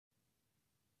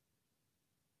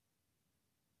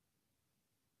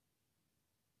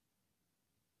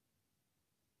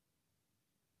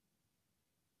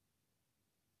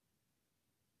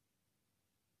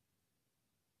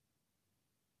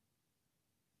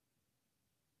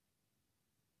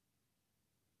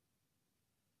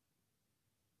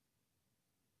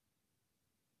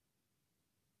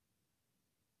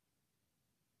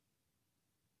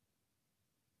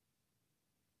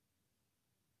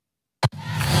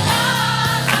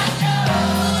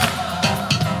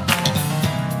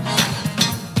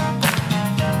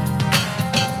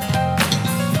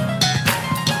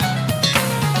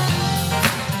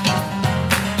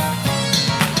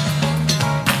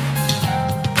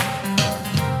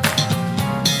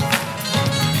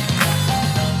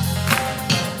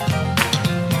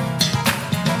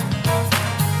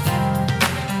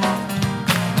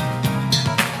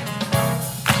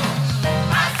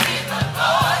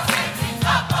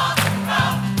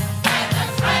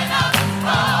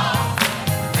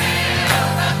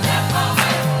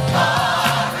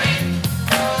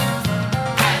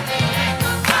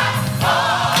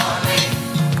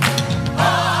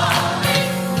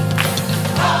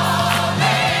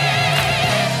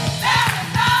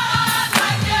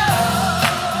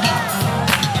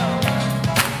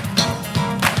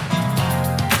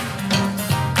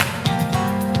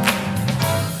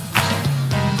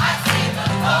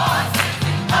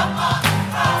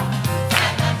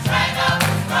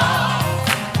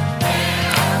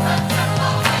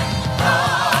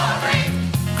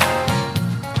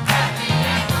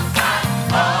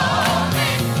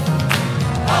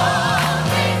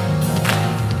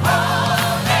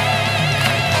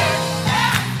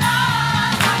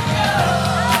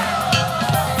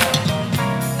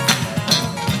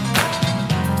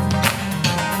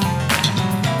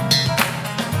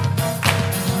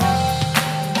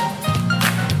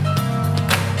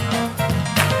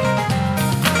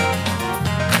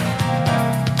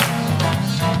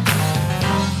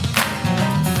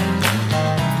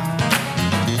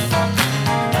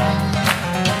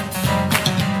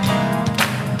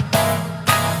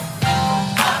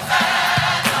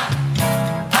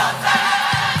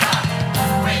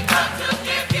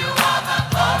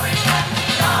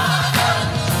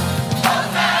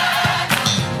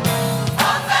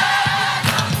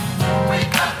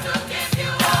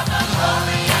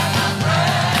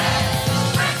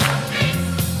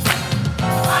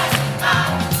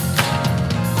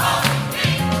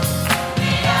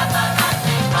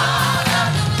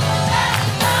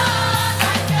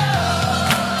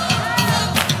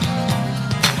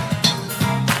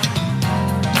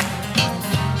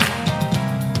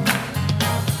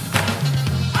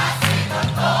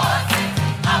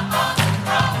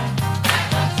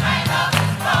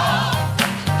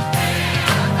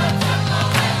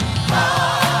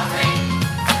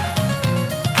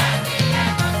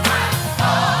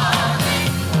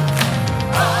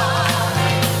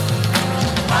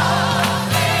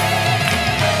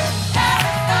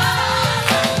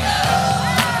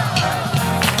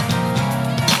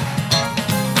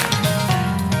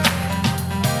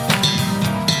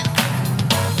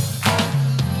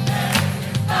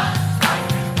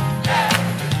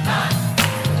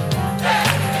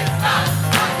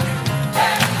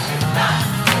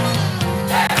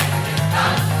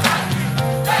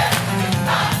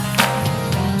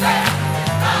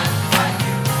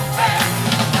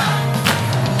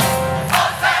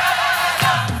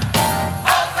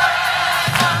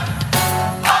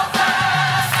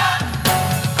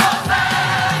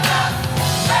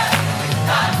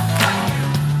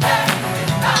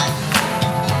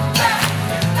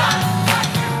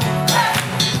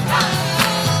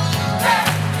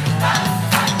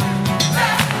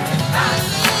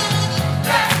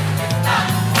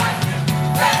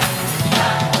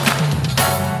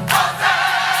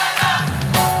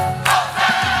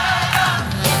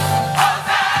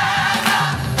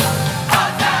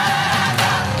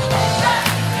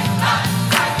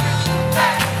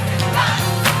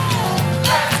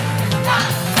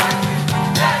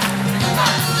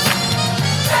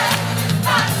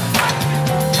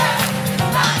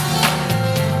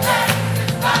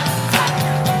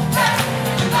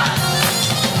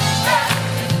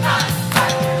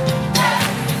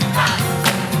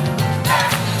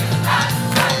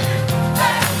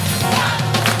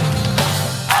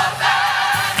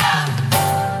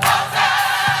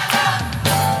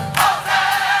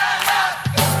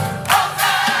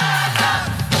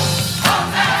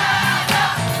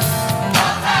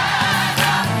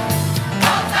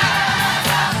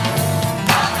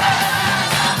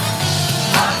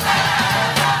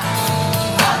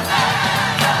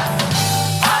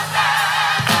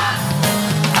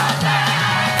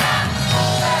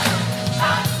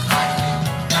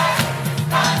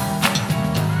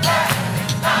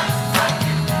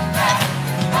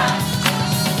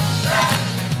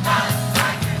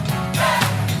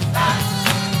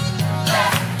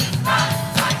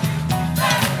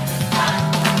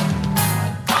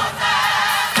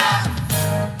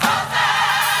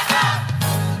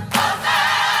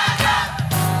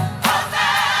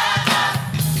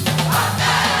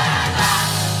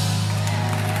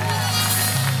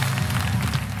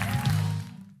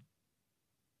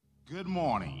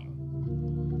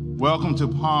Welcome to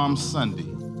Palm Sunday.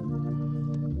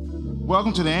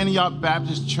 Welcome to the Antioch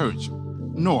Baptist Church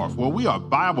North, where we are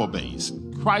Bible-based,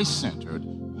 Christ-centered,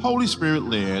 Holy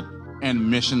Spirit-led, and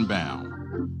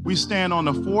mission-bound. We stand on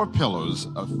the four pillars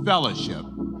of fellowship,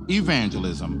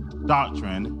 evangelism,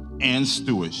 doctrine, and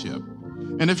stewardship.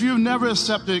 And if you've never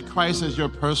accepted Christ as your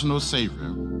personal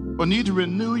Savior or need to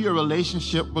renew your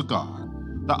relationship with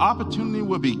God, the opportunity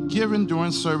will be given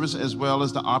during service as well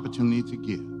as the opportunity to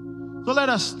give. So let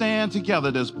us stand together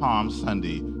this Palm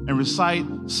Sunday and recite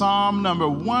Psalm number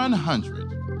 100.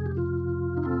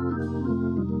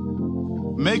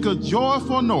 Make a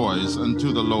joyful noise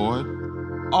unto the Lord,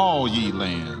 all ye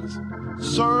lands.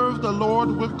 Serve the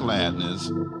Lord with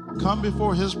gladness. Come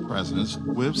before his presence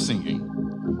with singing.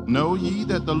 Know ye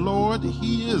that the Lord,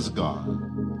 he is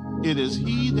God. It is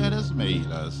he that has made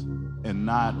us, and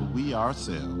not we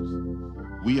ourselves.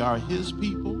 We are his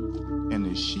people and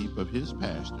the sheep of his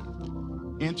pasture.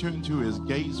 Enter into his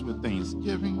gates with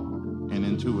thanksgiving and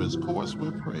into his courts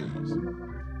with praise.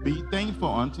 Be thankful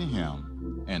unto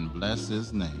him and bless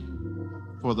his name.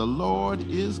 For the Lord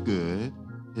is good,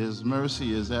 his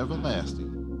mercy is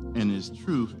everlasting, and his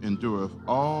truth endureth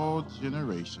all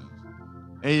generations.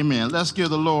 Amen. Let's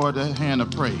give the Lord a hand of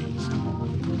praise.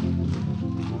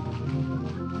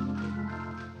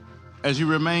 As you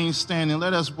remain standing,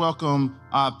 let us welcome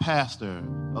our pastor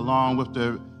along with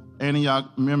the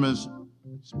Antioch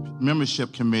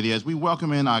Membership Committee as we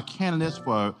welcome in our candidates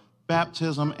for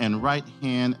baptism and right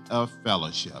hand of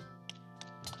fellowship.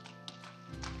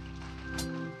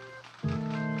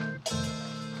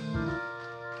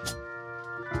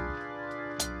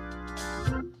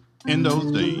 In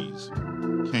those days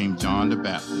came John the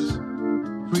Baptist,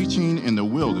 preaching in the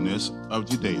wilderness of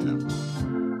Judea,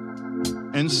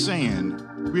 and saying,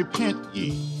 Repent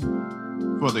ye,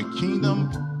 for the kingdom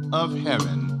of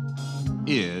heaven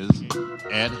is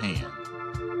at hand.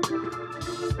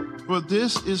 For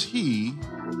this is he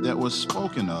that was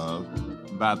spoken of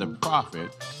by the prophet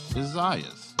Isaiah,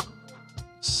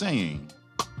 saying,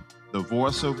 The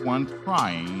voice of one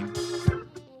crying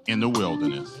in the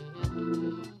wilderness,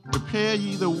 Prepare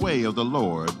ye the way of the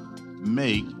Lord,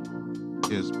 make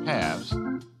his paths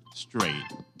straight.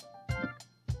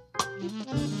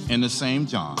 And the same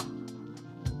John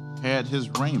had his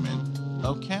raiment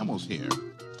of camel's hair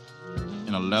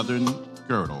and a leathern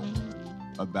girdle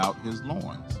about his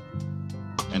loins,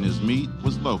 and his meat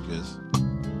was locusts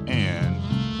and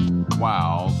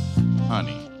wild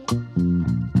honey.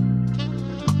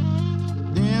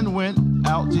 Then went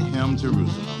out to him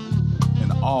Jerusalem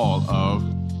and all of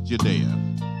Judea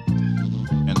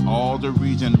and all the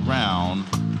region round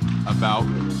about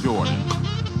Jordan,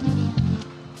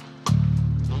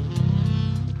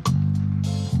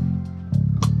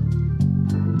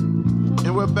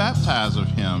 and were baptized of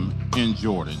him in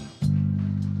Jordan,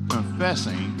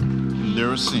 confessing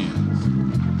their sins.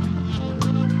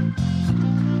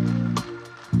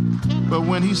 But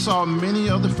when he saw many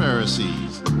of the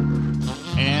Pharisees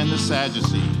and the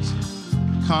Sadducees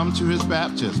come to his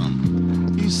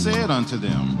baptism, he said unto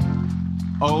them,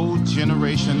 O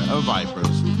generation of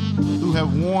vipers, who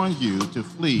have warned you to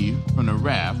flee from the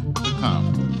wrath to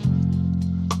come.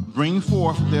 Bring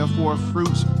forth therefore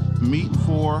fruits meet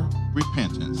for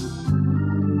repentance.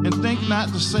 And think not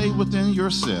to say within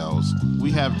yourselves,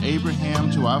 We have Abraham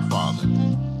to our father.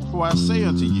 For I say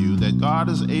unto you that God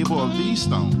is able of these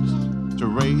stones to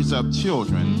raise up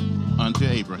children unto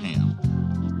Abraham.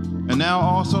 And now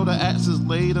also the axe is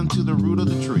laid unto the root of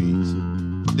the trees.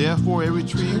 Therefore every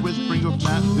tree which bringeth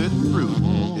not good fruit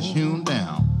is hewn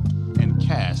down and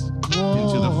cast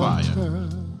into the fire.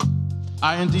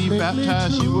 I indeed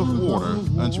baptize you with water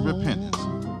unto repentance.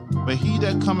 But he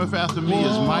that cometh after me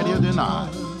is mightier than I,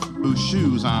 whose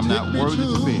shoes I am not worthy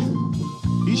to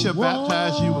bear. He shall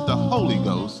baptize you with the Holy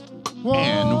Ghost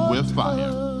and with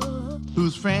fire,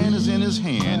 whose fan is in his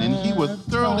hand, and he will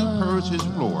thoroughly purge his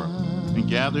floor and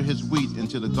gather his wheat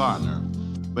into the garner,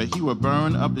 but he will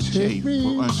burn up the chaff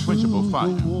with unquenchable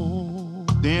fire.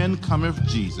 Then cometh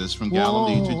Jesus from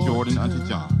Galilee to Jordan unto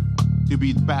John, to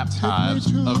be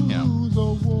baptized of him.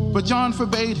 But John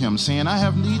forbade him, saying, I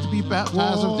have need to be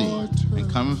baptized of thee, and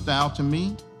comest thou to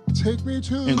me?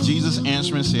 And Jesus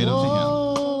answering said unto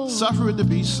him, Suffer it to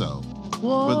be so,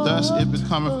 but thus it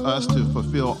becometh us to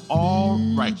fulfill all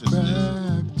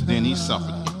righteousness. Then he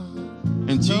suffered it.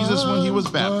 And Jesus, when he was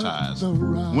baptized,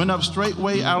 went up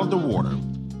straightway out of the water,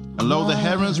 and lo, the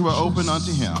heavens were opened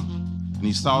unto him, and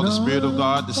he saw the Spirit of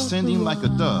God descending like a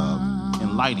dove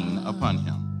and lighting upon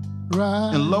him.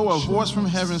 And lo, a voice from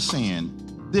heaven saying,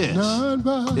 This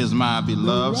is my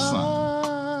beloved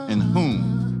Son, in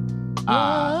whom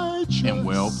I am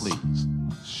well pleased.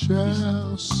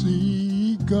 shall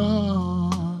see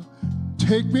God.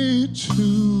 Take me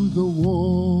to the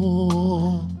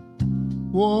water.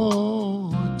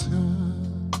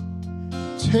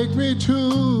 Take me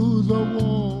to the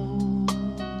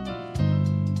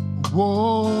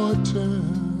water.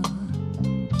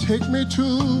 Take me to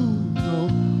the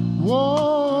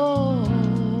water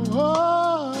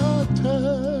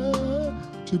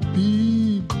to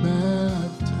be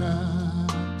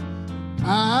baptized.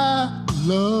 I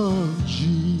love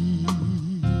Jesus.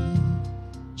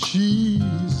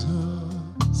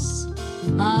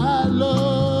 I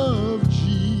love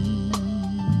Jesus.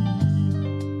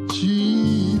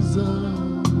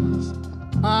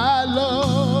 I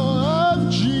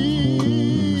love Jesus.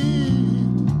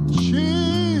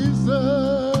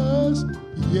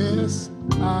 Yes,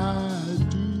 I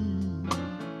do.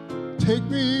 Take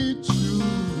me to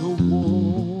the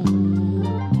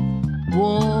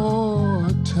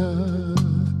water.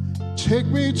 Take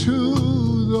me to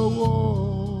the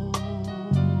water.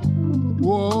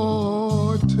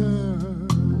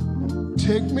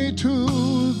 Take me to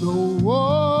the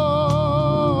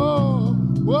water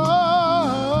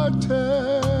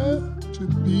to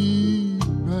be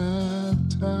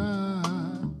baptized.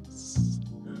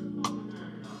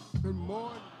 Good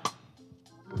morning.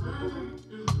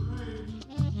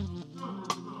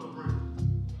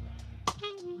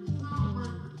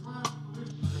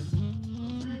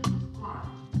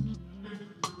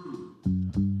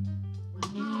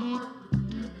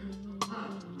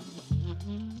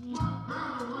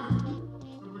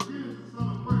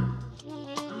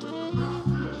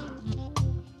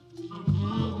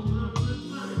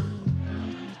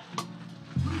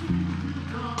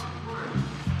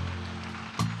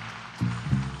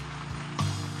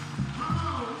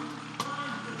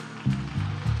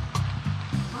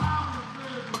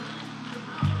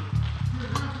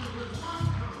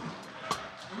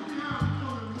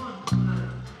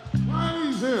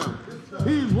 Him.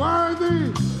 He's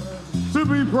worthy to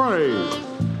be praised.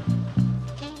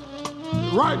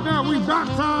 Right now, we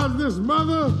baptize this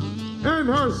mother and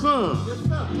her son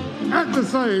at the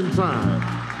same time.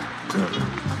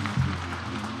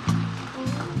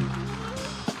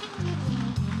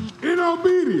 In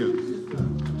obedience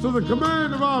to the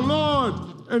command of our Lord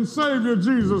and Savior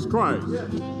Jesus Christ,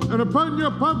 and upon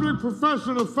your public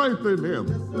profession of faith in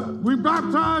Him, we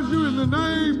baptize you in the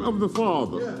name of the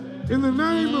Father, in the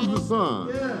name of the Son,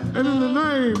 and in the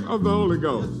name of the Holy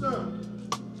Ghost.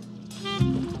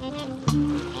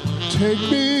 Take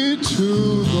me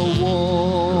to the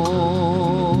water.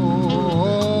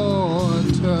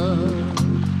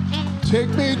 Take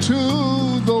me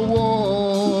to the water.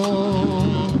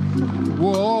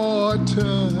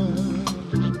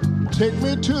 Take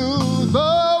me to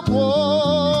the water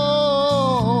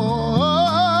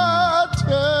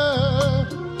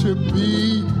to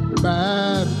be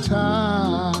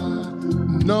baptized.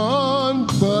 None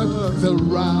but the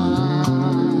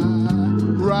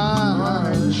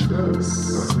righteous.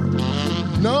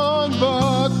 None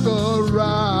but the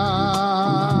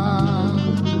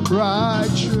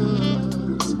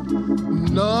righteous.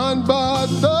 None but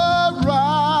the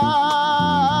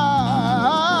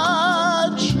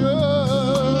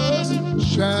righteous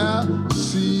shall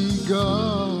see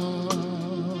God.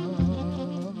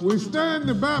 We stand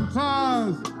to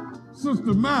baptize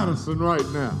Sister Madison right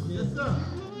now. Yes, sir.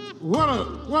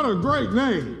 What a great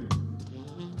name.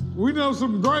 We know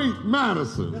some great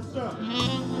Madison. Yes, sir.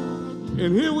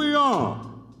 And here we are,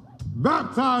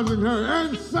 baptizing her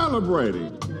and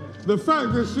celebrating the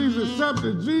fact that she's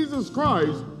accepted Jesus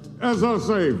Christ as her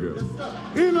Savior. Yes, sir.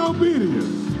 In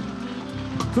obedience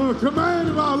to the command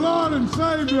of our Lord and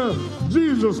Savior,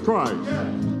 Jesus Christ. Yes.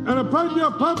 And upon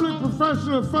your public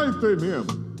profession of faith in Him,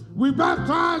 we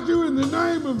baptize you in the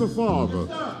name of the Father,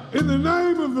 in the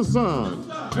name of the Son,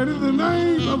 and in the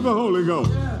name of the Holy Ghost.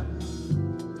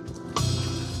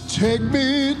 Take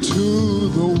me to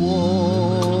the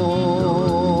water.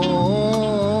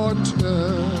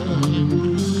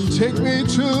 Take me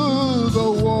to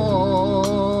the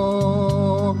water.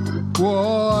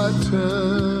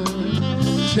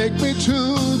 Take me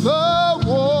to the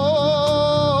water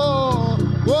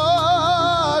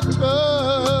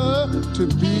to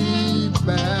be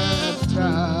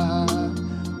baptized.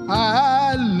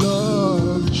 I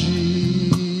love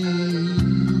Jesus.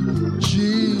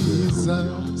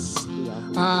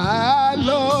 I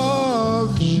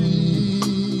love Jesus.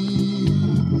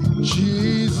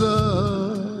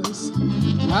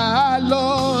 I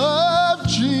love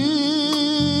Jesus.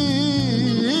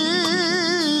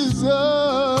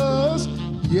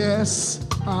 Yes,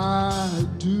 I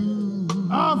do.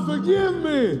 Forgive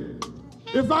me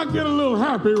if I get a little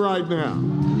happy right now.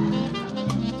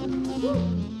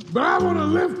 But I want to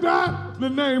lift up the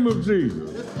name of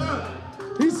Jesus.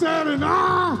 He said, and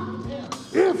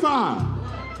if I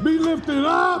be lifted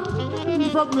up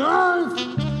from the earth,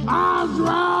 I'll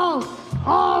draw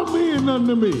all men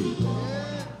unto me.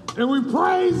 And we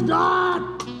praise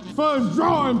God for his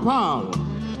drawing power.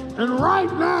 And right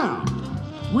now,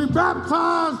 we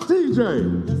baptize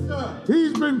TJ.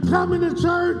 He's been coming to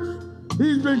church.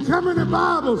 He's been coming to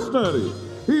Bible study.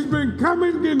 He's been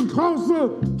coming, getting closer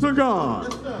to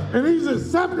God. And he's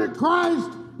accepted Christ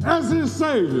as his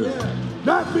Savior.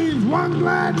 That means one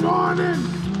glad morning,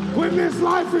 when this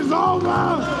life is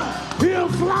over, he'll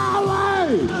fly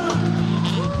away.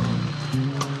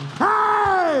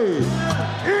 Hey!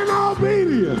 In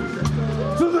obedience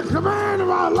to the command of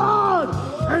our Lord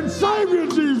and Savior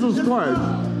Jesus Christ,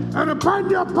 and upon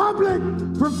your public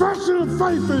profession of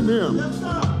faith in him,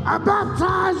 I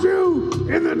baptize you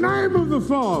in the name of the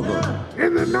Father,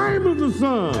 in the name of the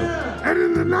Son, and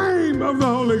in the name of the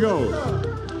Holy Ghost.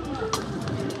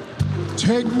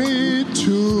 Take me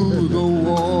to the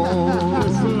water.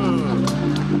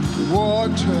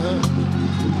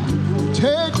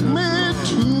 Take me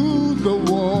to the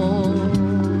water.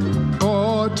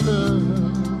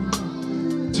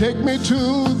 Take me to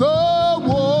the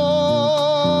water.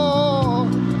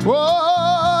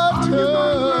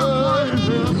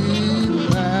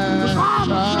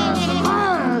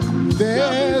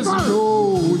 There's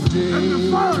no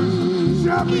danger.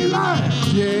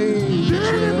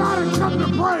 Anybody come to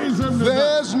praise him today?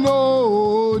 There's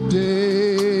no danger.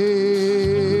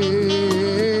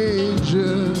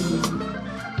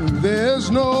 There's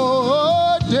no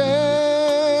danger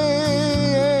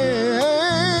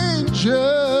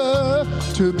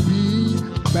to be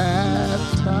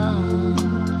baptized.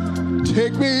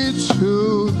 Take me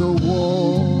to the water.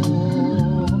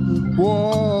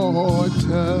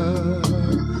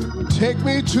 Take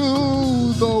me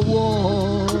to the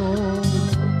water.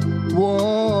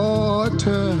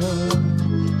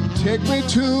 Take me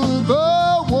to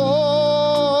the water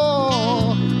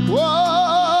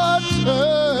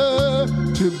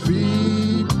to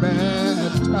be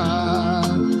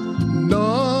baptized.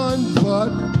 None but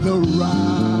the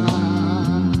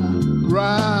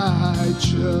righteous.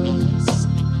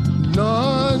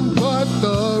 None but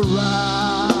the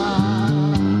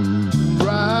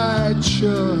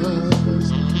righteous.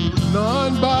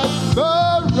 None but the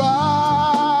righteous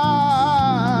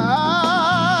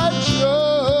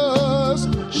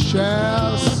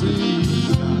shall see.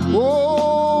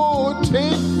 Oh,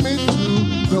 take me to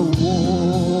the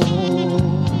water.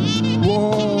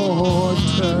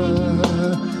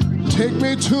 Take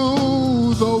me to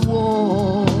the water.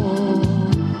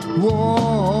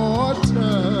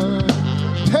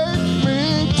 Take me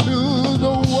to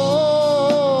the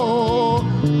water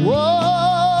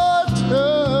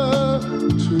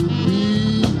to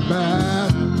be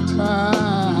baptized.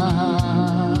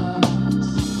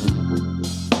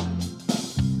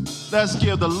 Let's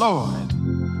give the Lord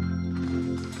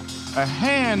a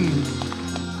hand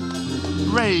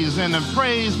raise and a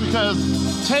praise, because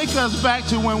take us back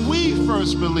to when we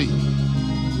first believed.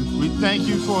 We thank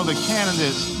you for the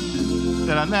candidates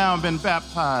that are now been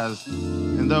baptized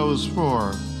and those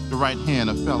for the right hand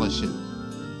of fellowship.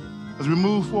 As we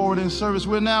move forward in service,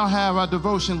 we'll now have our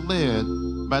devotion led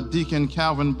by Deacon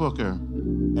Calvin Booker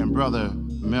and Brother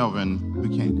Melvin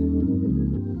Buchanan.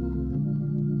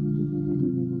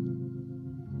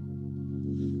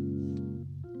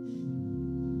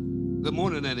 Good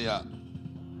morning, Antioch.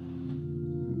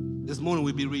 This morning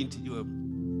we'll be reading to you a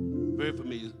very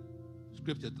familiar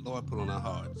scripture that the Lord put on our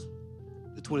hearts,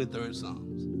 the 23rd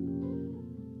Psalms.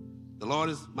 The Lord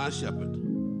is my shepherd,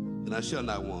 and I shall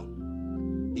not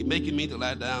want. He maketh me to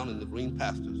lie down in the green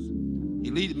pastures. He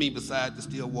leadeth me beside the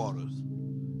still waters.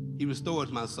 He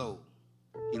restores my soul.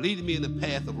 He leadeth me in the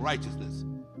path of righteousness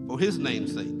for his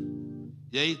name's sake.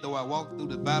 Yea, though I walk through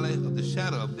the valley of the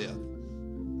shadow of death,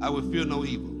 I will fear no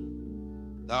evil.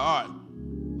 Thou art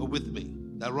with me.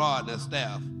 Thy rod and thy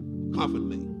staff comfort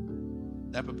me.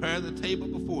 Thou preparest the table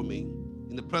before me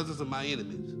in the presence of my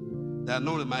enemies. Thou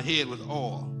anointest my head with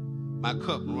oil. My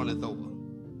cup runneth over.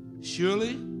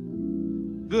 Surely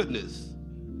goodness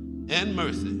and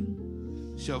mercy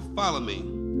shall follow me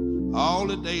all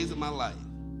the days of my life,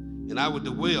 and I will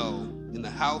dwell in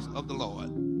the house of the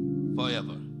Lord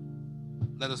forever.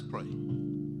 Let us pray.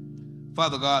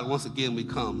 Father God, once again we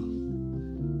come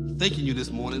thanking you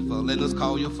this morning for letting us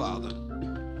call your Father.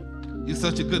 You're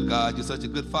such a good God. You're such a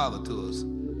good Father to us.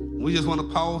 We just want to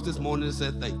pause this morning and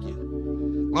say thank you.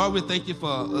 Lord, we thank you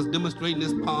for us demonstrating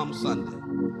this Palm Sunday.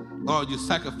 Lord, you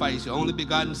sacrificed your only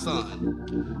begotten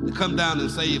Son to come down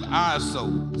and save our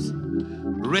souls.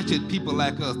 Wretched people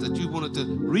like us that you wanted to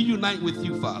reunite with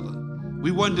you, Father.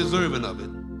 We weren't deserving of it.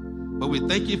 But we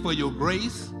thank you for your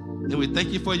grace and we thank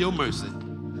you for your mercy.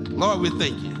 Lord, we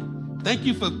thank you. Thank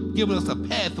you for giving us a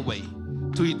pathway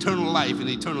to eternal life and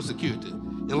eternal security.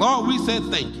 And Lord, we said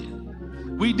thank you.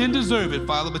 We didn't deserve it,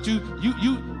 Father, but you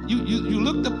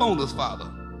looked upon us, Father,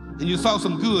 and you saw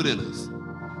some good in us.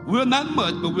 We're not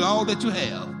much, but we're all that you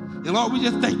have. And Lord, we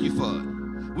just thank you for it.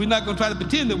 We're not going to try to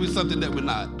pretend that we're something that we're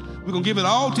not. We're going to give it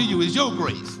all to you. It's your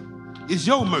grace. It's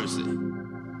your mercy.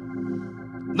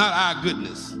 Not our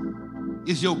goodness.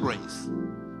 It's your grace.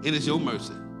 And it's your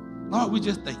mercy. Lord, we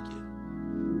just thank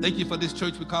you. Thank you for this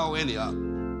church we call Antioch.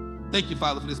 Thank you,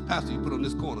 Father, for this pastor you put on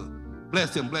this corner.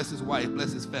 Bless him, bless his wife,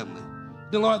 bless his family.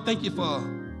 Then, Lord, thank you for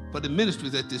the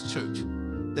ministries at this church.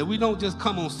 That we don't just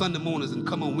come on Sunday mornings and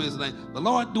come on Wednesday night, but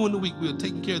Lord, during the week, we're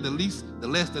taking care of the least, the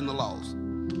less, and the lost.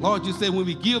 Lord, you said when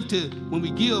we help the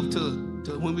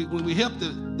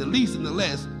least and the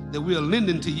less, that we are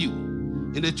lending to you,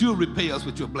 and that you'll repay us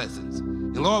with your blessings.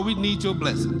 And Lord, we need your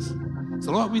blessings.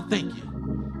 So Lord, we thank you.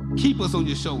 Keep us on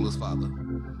your shoulders, Father.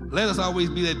 Let us always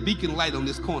be that beacon light on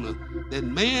this corner, that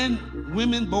men,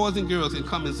 women, boys, and girls can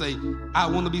come and say, I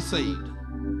want to be saved.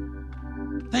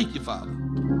 Thank you, Father.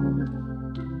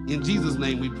 In Jesus'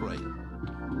 name we pray.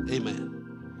 Amen.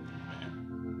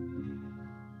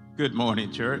 Good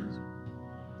morning, church.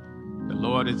 The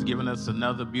Lord has given us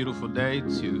another beautiful day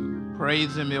to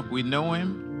praise him if we know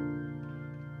him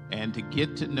and to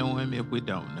get to know him if we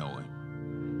don't know him.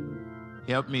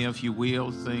 Help me, if you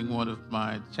will, sing one of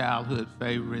my childhood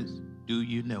favorites, Do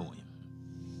You Know Him?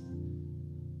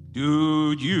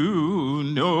 Do you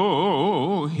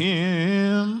know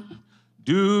him?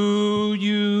 Do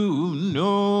you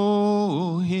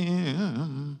know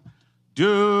him?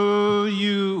 Do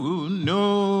you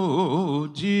know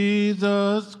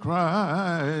Jesus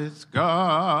Christ,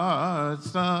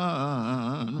 God's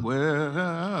Son?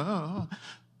 Well,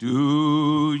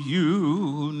 do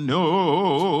you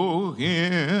know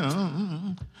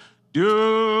him?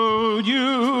 Do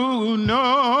you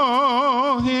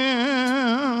know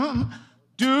him?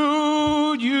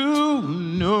 Do you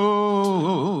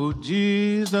know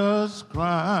Jesus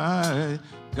Christ,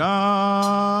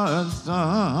 God's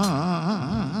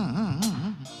Son?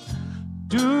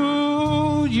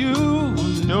 Do you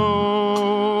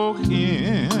know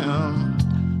him?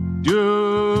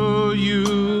 Do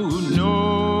you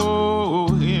know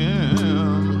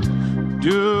him?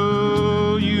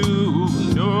 Do you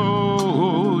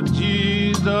know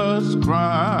Jesus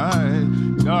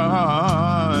Christ,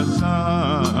 God's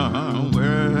Son?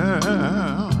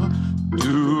 Well,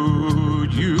 do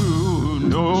you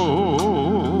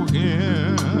know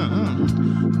him?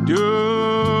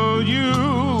 Do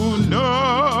you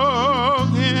know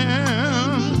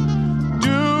him?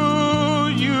 Do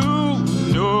you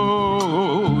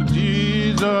know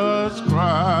Jesus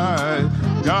Christ,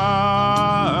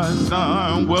 God's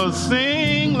Son? Well,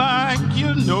 sing like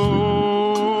you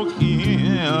know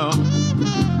him.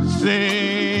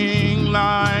 Sing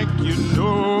like you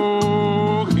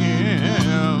know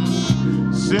him.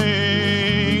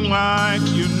 Sing like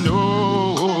you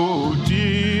know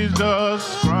Jesus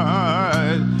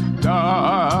Christ,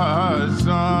 God's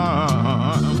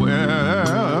Son.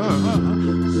 Well,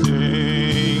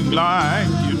 sing like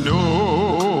you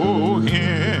know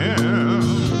him.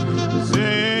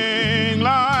 Sing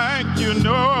like you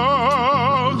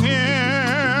know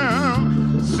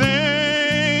him.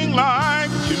 Sing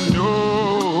like you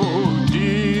know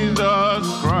Jesus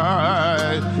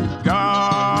Christ,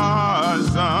 God's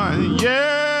Son.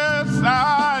 Yes,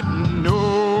 I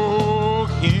know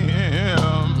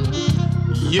him.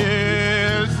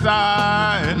 Yes,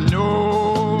 I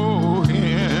know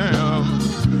him.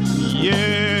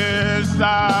 Yes,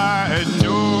 I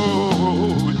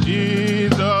know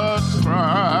Jesus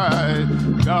Christ,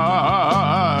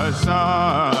 God's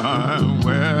Son.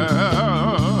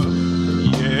 Well,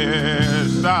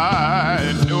 yes,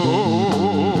 I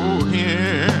know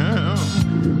him.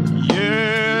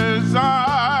 Yes,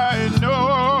 I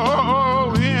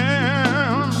know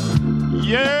him.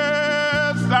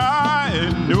 Yes, I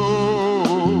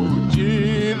know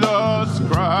Jesus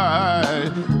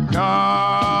Christ,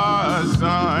 God's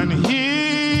Son.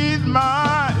 He's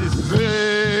my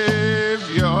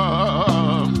Savior.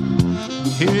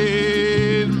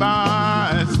 He's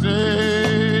my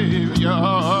Savior.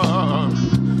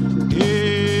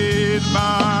 He's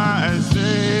my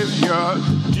Savior.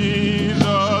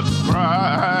 Jesus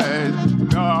Christ,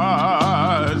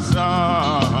 God's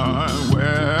Son.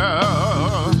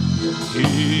 Well,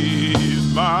 he's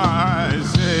my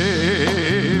Savior.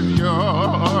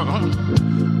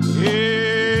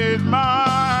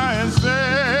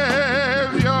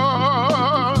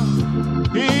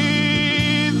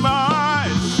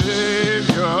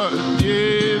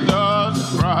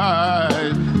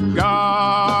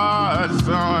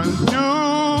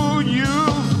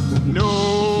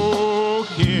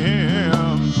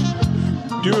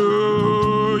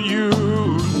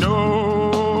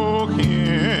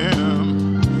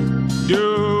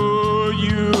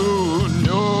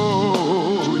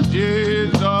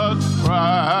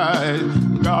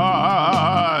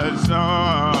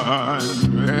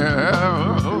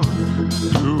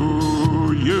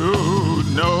 you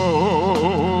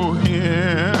know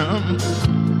him?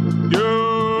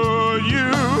 Do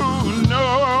you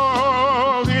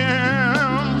know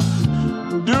him?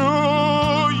 Do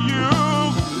you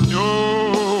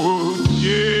know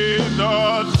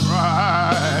Jesus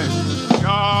Christ,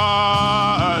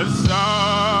 God's Son?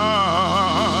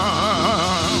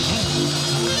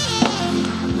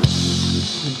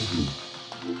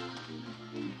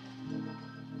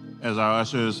 As our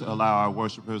ushers allow our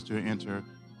worshipers to enter,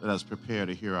 let us prepare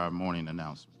to hear our morning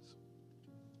announcements.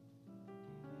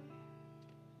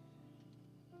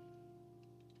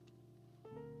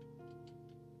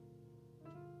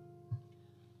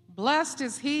 Blessed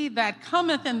is he that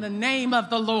cometh in the name of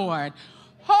the Lord.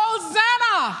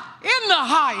 Hosanna in the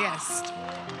highest.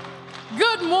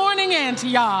 Good morning,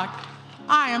 Antioch.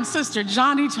 I am Sister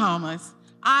Johnny Thomas.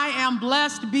 I am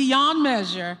blessed beyond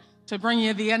measure to bring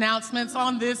you the announcements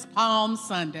on this Palm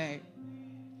Sunday.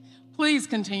 Please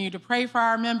continue to pray for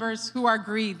our members who are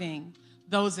grieving,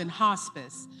 those in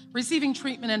hospice, receiving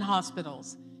treatment in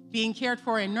hospitals, being cared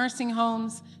for in nursing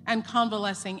homes, and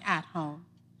convalescing at home.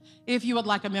 If you would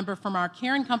like a member from our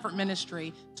Care and Comfort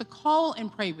Ministry to call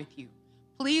and pray with you,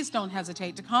 please don't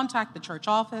hesitate to contact the church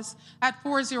office at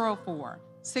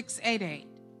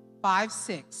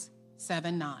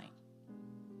 404-688-5679.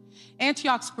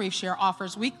 Antioch's Grief Share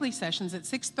offers weekly sessions at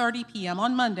 6:30 p.m.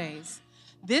 on Mondays.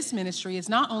 This ministry is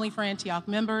not only for Antioch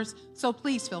members, so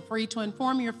please feel free to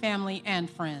inform your family and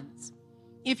friends.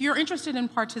 If you're interested in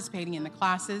participating in the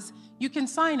classes, you can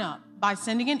sign up by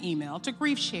sending an email to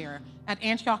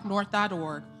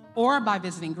griefshare@antiochnorth.org or by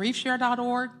visiting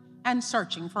griefshare.org and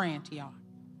searching for Antioch.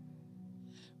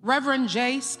 Reverend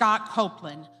J. Scott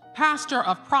Copeland, pastor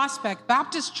of Prospect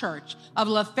Baptist Church of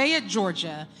Lafayette,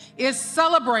 Georgia, is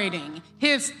celebrating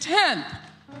his 10th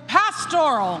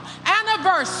pastoral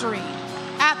anniversary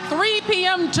at 3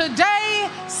 p.m. today,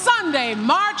 Sunday,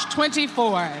 March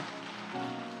 24th.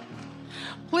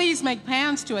 Please make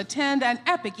plans to attend an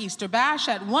epic Easter bash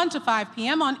at 1 to 5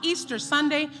 p.m. on Easter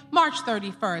Sunday, March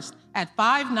 31st at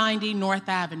 590 North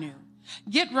Avenue.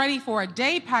 Get ready for a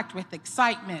day packed with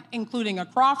excitement, including a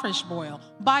crawfish boil,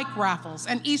 bike raffles,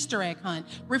 an Easter egg hunt,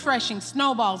 refreshing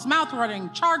snowballs, mouth-watering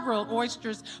char-grilled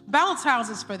oysters, bounce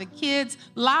houses for the kids,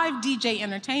 live DJ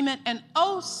entertainment, and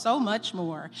oh, so much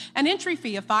more. An entry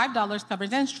fee of $5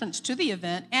 covers entrance to the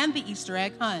event and the Easter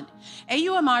egg hunt.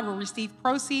 AUMI will receive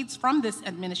proceeds from this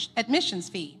admissions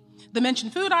fee. The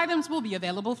mentioned food items will be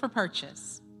available for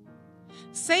purchase.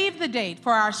 Save the date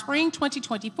for our Spring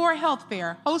 2024 Health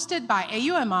Fair hosted by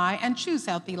AUMI and Choose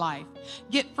Healthy Life.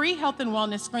 Get free health and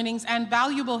wellness screenings and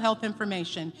valuable health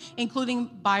information, including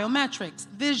biometrics,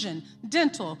 vision,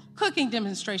 dental, cooking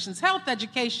demonstrations, health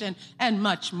education, and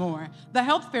much more. The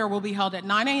Health Fair will be held at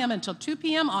 9 a.m. until 2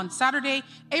 p.m. on Saturday,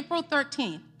 April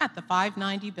 13th at the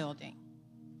 590 building.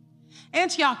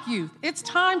 Antioch Youth, it's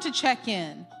time to check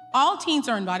in. All teens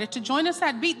are invited to join us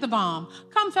at Beat the Bomb.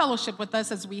 Come fellowship with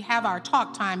us as we have our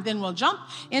talk time. Then we'll jump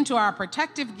into our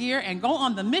protective gear and go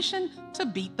on the mission to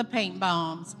beat the paint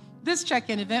bombs. This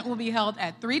check-in event will be held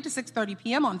at 3 to 6:30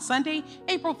 p.m. on Sunday,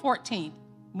 April 14th.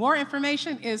 More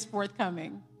information is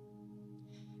forthcoming.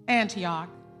 Antioch,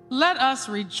 let us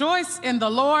rejoice in the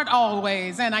Lord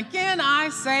always. And again, I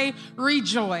say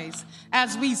rejoice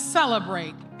as we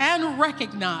celebrate and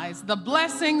recognize the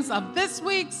blessings of this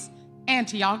week's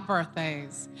Antioch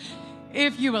birthdays.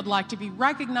 If you would like to be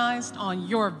recognized on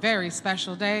your very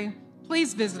special day,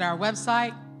 please visit our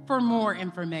website for more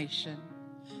information.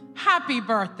 Happy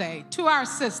birthday to our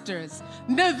sisters,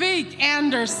 Navik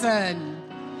Anderson,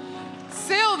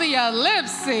 Sylvia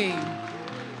Lipsy,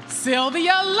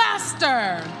 Sylvia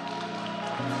Lester,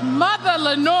 Mother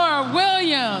Lenora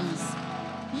Williams,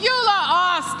 Eula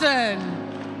Austin,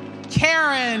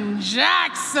 Karen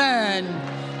Jackson,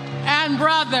 and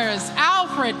brothers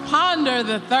Alfred Ponder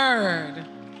III,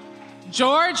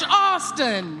 George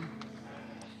Austin,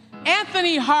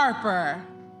 Anthony Harper,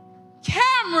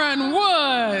 Cameron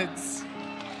Woods,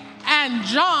 and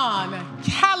John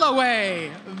Calloway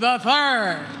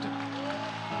III.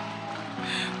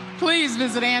 Please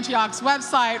visit Antioch's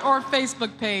website or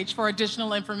Facebook page for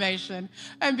additional information,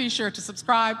 and be sure to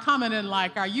subscribe, comment, and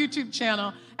like our YouTube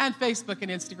channel and Facebook and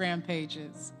Instagram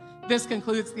pages. This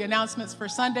concludes the announcements for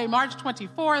Sunday, March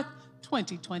 24th,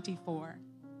 2024.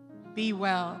 Be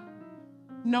well.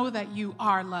 Know that you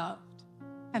are loved.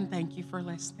 And thank you for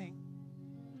listening.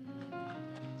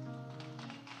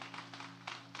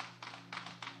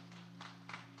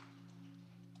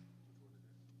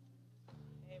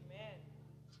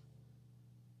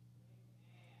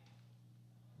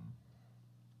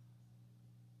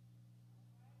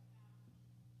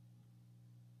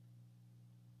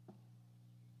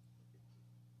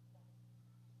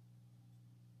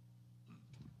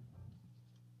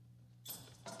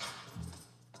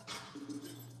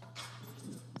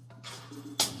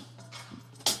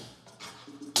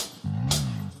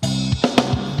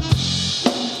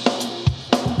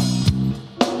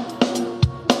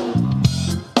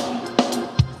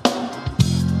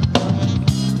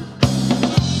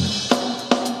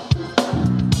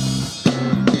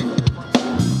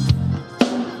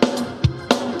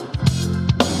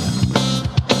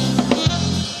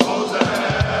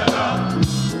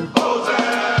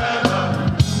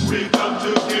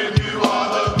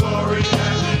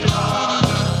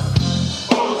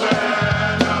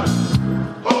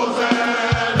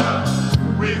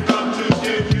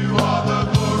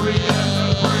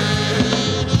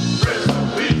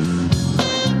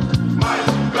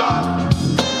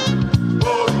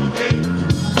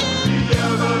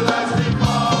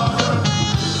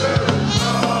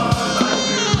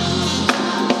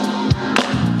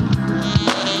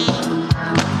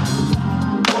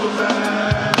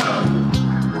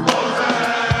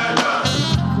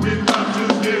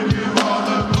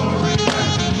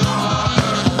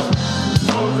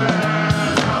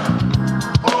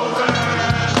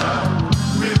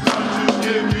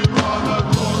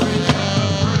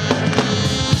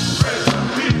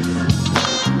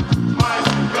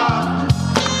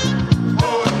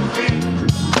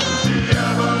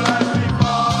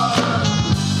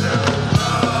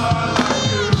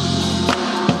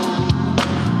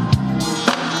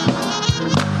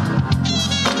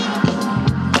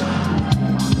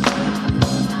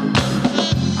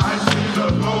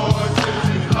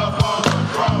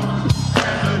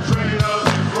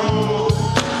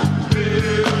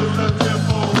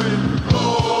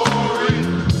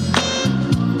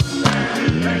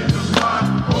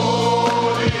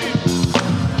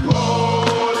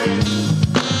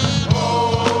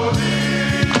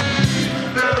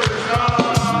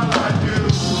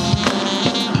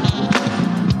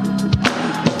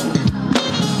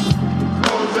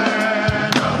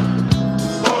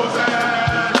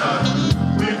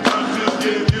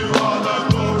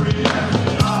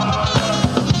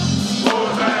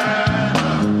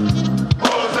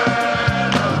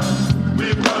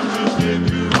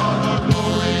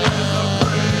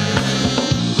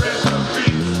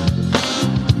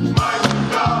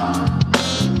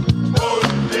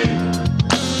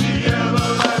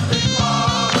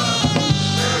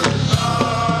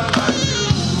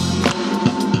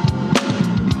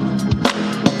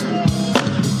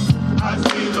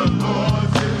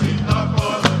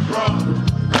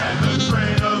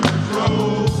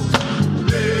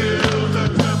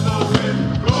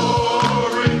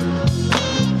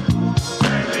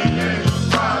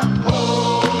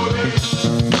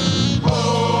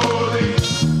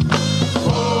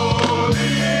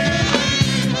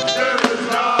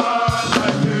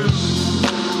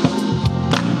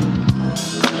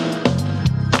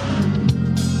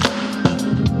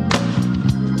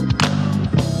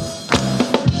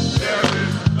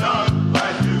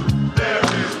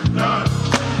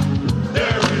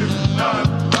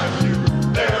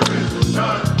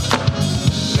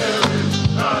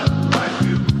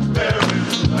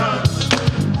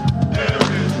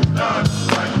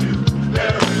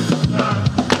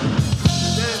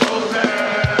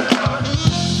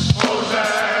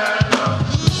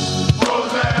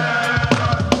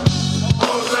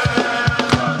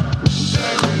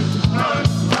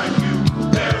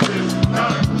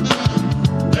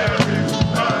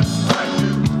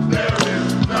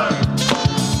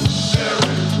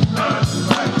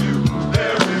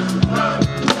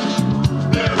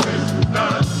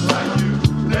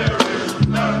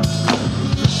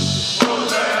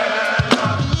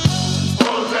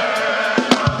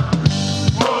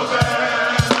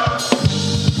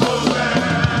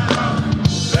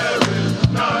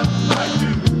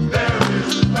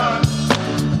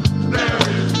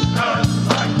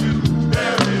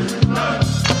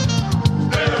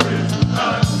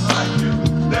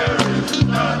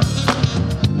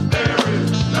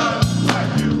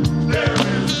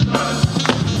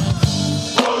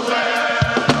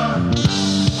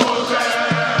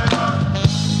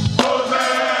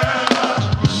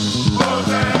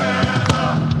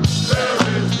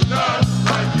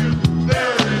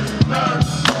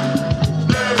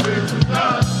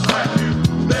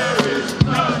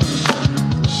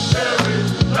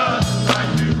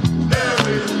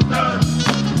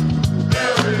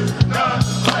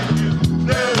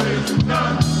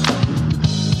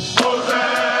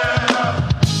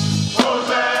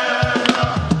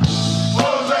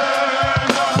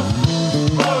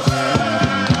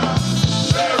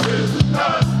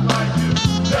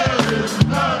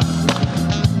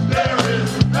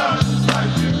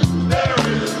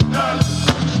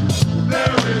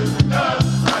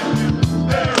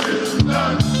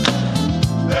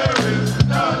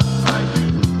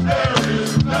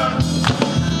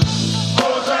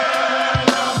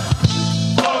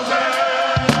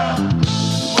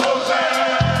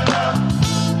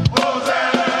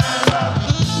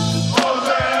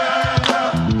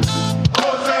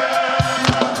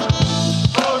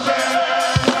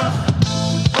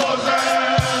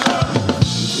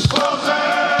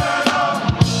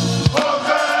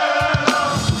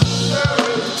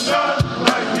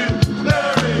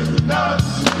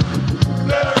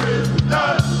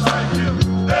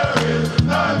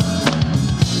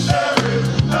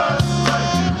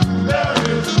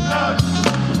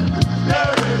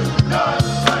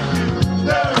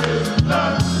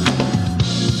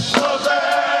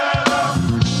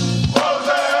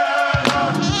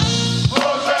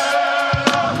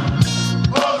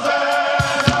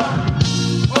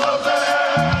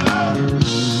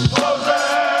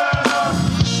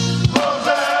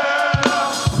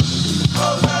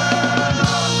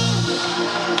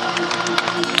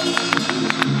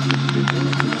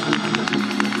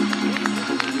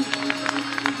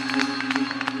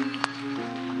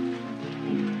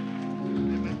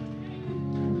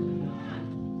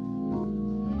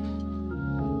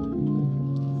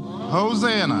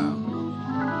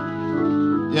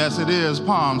 Yes, it is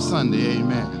Palm Sunday,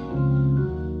 amen.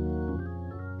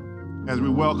 As we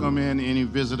welcome in any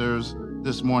visitors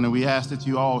this morning, we ask that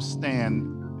you all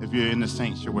stand if you're in the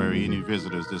sanctuary, any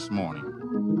visitors this morning.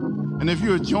 And if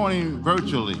you're joining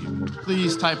virtually,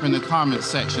 please type in the comment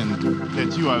section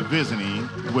that you are visiting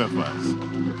with us.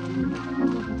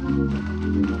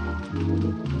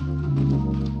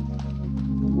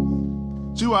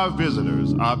 To our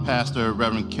visitors, our pastor,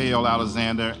 Reverend K.L.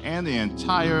 Alexander, and the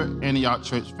entire Antioch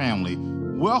Church family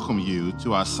welcome you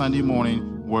to our Sunday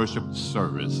morning worship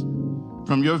service.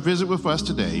 From your visit with us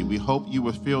today, we hope you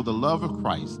will feel the love of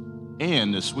Christ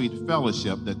and the sweet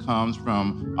fellowship that comes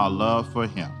from our love for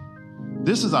Him.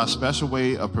 This is our special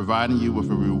way of providing you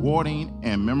with a rewarding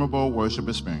and memorable worship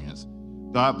experience.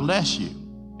 God bless you,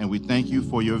 and we thank you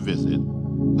for your visit.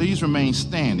 Please remain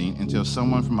standing until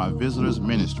someone from our visitors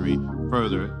ministry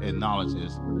further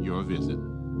acknowledges your visit.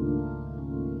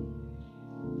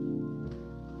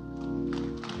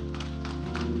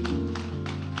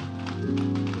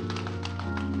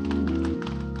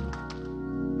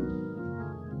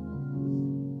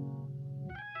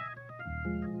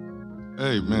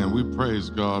 Amen. We praise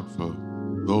God for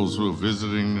those who are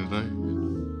visiting today.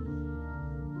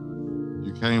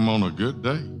 You came on a good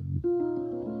day.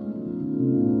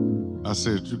 I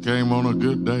said you came on a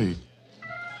good day.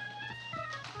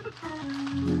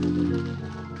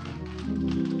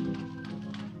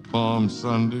 Palm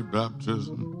Sunday,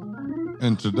 baptism.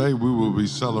 And today we will be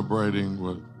celebrating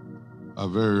with our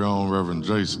very own Reverend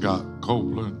J. Scott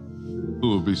Copeland, who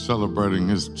will be celebrating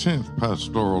his 10th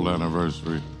pastoral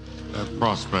anniversary at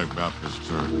Prospect Baptist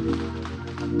Church.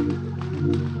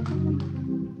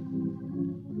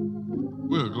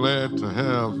 We're glad to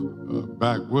have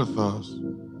back with us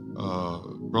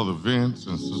Brother Vince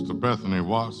and Sister Bethany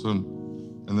Watson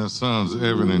and their sons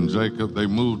Evan and Jacob. They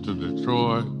moved to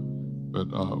Detroit,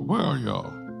 but where are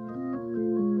y'all?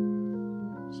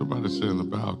 Somebody said in the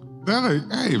balcony.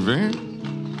 Hey, Vince.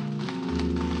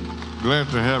 Glad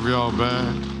to have y'all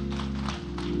back.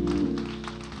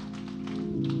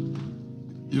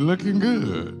 You're looking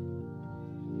good.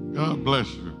 God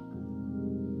bless you.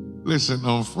 Listen,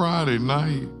 on Friday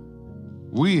night,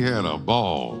 we had a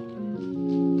ball.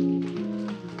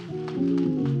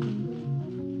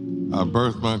 Our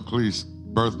birth month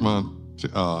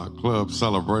club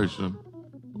celebration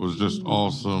was just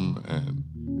awesome, and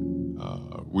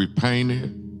we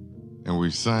painted and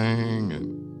we sang,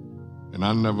 and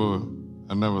I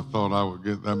never thought I would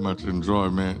get that much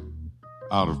enjoyment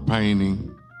out of painting.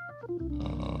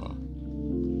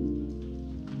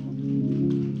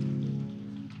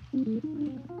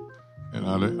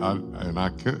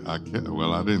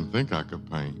 I didn't think I could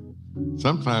paint.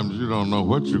 Sometimes you don't know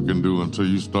what you can do until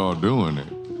you start doing it.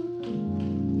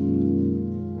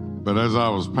 But as I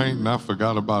was painting, I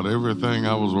forgot about everything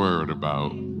I was worried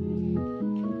about.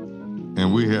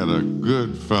 And we had a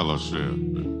good fellowship.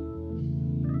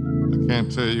 I can't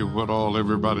tell you what all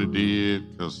everybody did,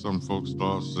 because some folks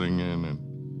start singing, and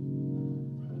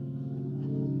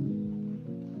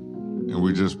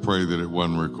we just pray that it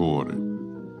wasn't recorded.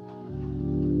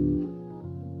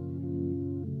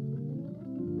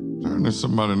 Turn to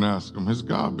somebody and ask them, has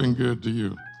God been good to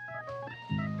you?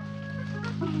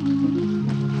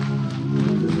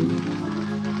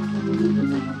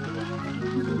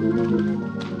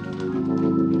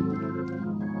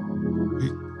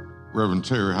 Reverend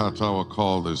Terry Hightower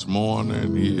called this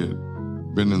morning. He had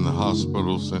been in the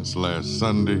hospital since last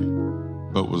Sunday,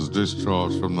 but was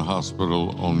discharged from the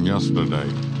hospital on yesterday,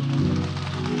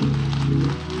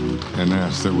 and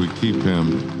asked that we keep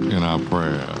him in our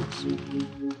prayers.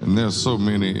 And there's so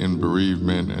many in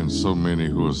bereavement, and so many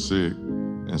who are sick,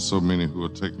 and so many who are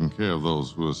taking care of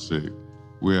those who are sick.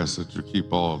 We ask that you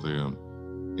keep all of them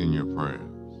in your prayers.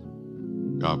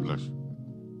 God bless you.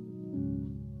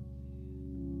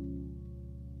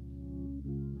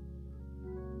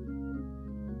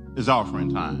 It's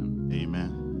offering time,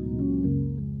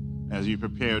 amen. As you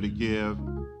prepare to give,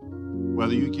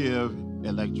 whether you give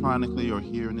electronically or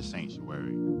here in the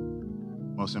sanctuary,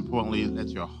 most importantly, let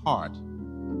your heart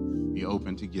be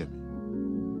open to giving.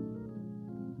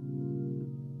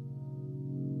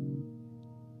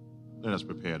 Let us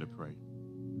prepare to pray.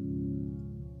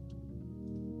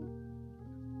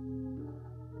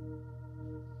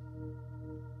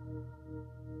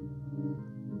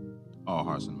 All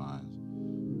hearts and minds.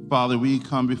 Father, we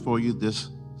come before you this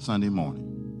Sunday morning.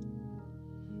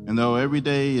 And though every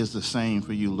day is the same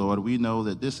for you, Lord, we know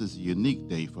that this is a unique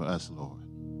day for us, Lord.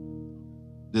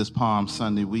 This Palm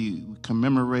Sunday, we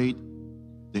commemorate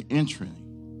the entry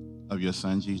of your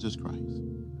Son, Jesus Christ.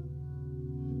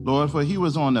 Lord, for he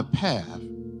was on the path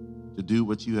to to do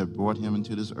what you have brought him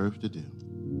into this earth to do.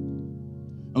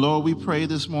 And Lord, we pray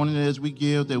this morning that as we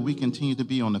give, that we continue to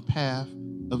be on the path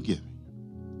of giving,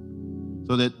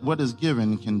 so that what is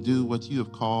given can do what you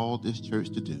have called this church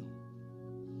to do,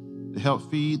 to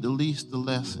help feed the least, the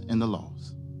less, and the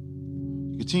lost.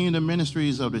 To continue the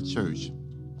ministries of the church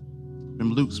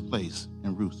from Luke's place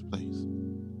and Ruth's place.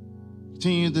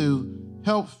 Continue to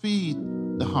help feed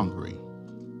the hungry,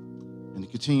 and to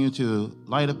continue to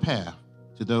light a path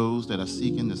to those that are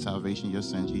seeking the salvation of your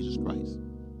Son, Jesus Christ.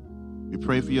 We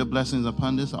pray for your blessings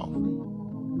upon this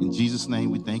offering. In Jesus' name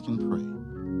we thank and pray.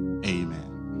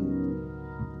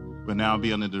 Amen. We'll now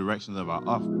be under the directions of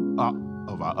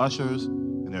our ushers,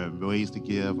 and their ways to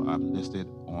give are listed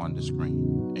on the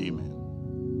screen. Amen.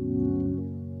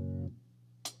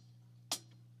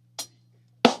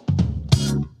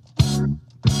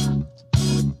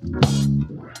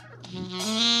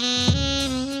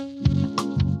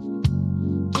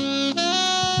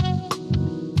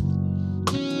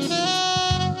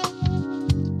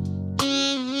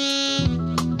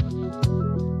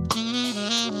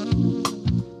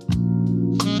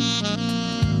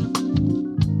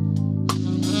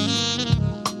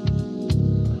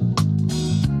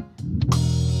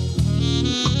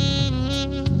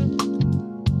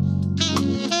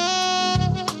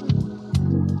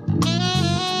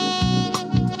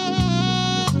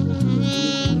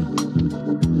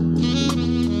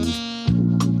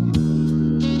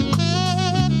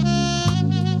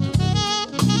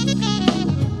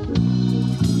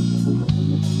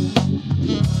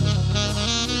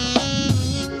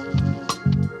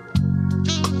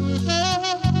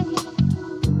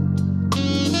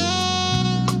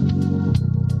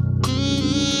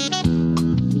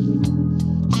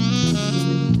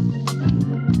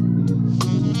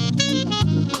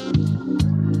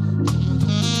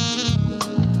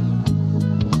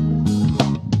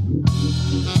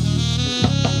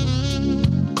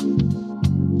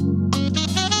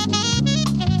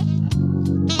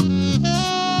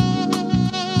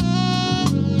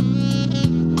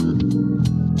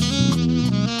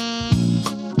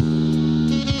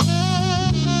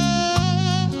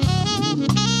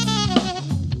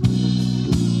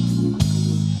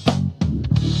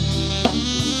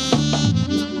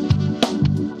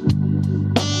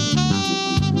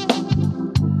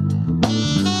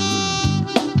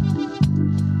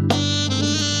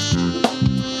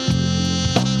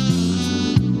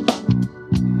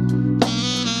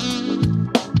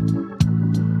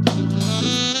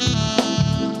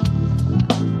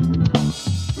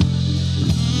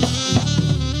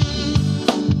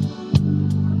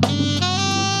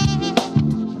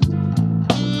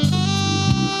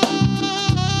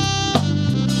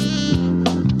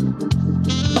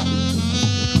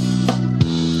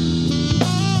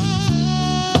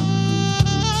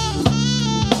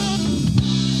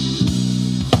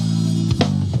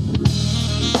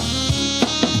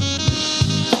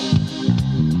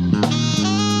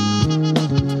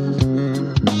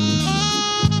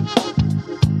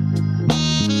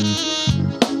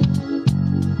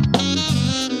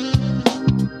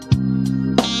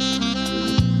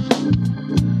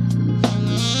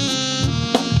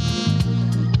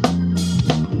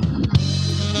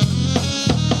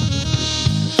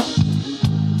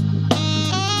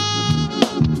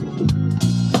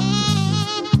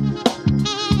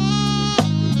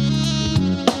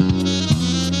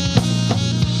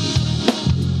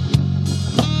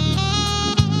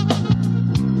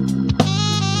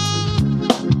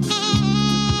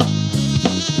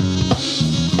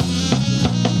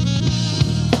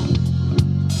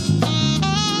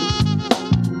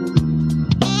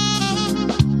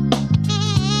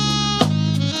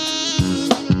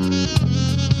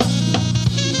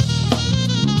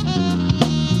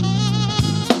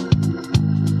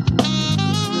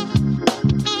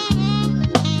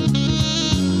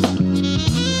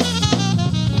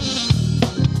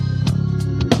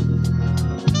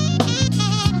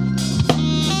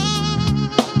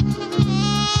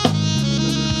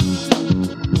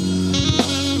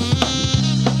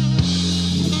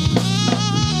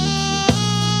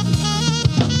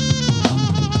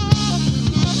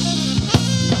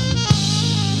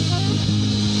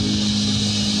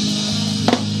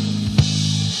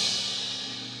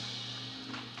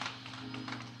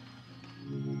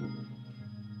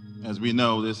 As we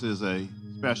know, this is a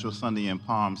special Sunday in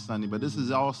Palm Sunday, but this is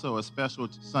also a special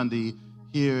Sunday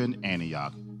here in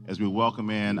Antioch as we welcome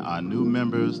in our new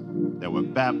members that were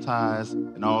baptized,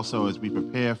 and also as we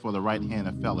prepare for the right hand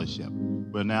of fellowship.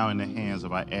 We're now in the hands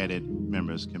of our added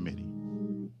members committee.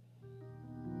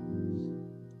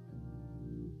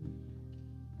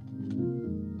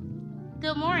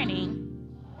 Good morning.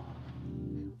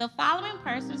 The following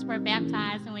persons were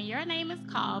baptized, and when your name is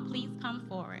called, please come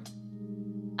forward.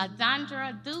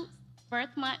 Adandra Dukes,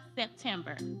 birth month,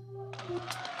 September.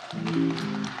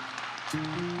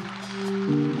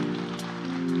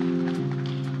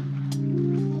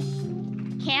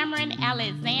 Cameron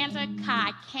Alexander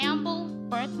Kai Campbell,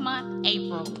 birth month,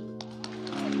 April.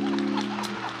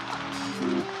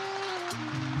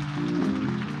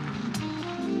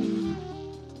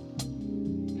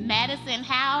 Madison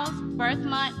Howes, birth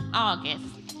month, August.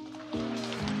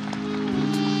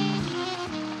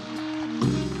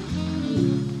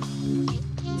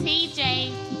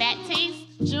 TJ Baptiste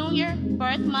Jr.,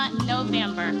 birth month,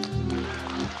 November.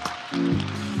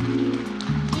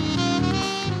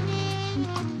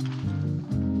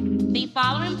 The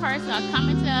following persons are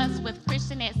coming to us with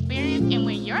Christian experience, and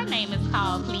when your name is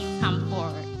called, please come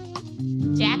forward.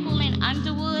 Jacqueline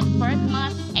Underwood, birth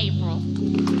month, April.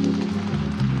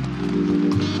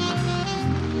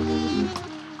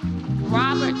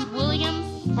 Robert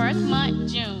Williams, birth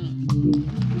month, June.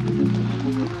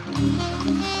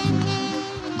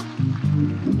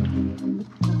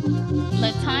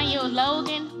 Latanya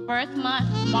Logan, birth month,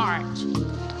 March.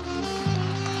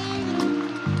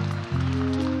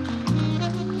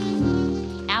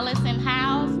 Allison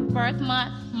Howes, birth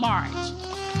month, March.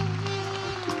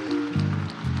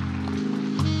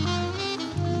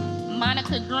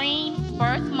 Monica Green,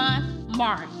 birth month,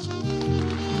 March.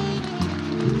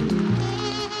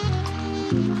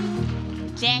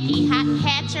 Jackie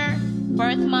Hatcher,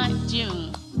 birth month,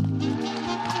 June.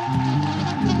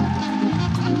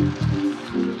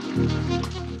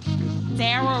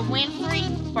 Sarah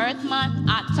Winfrey, birth month,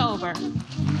 October.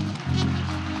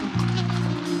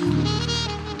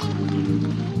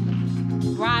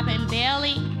 Robin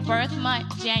Bailey, birth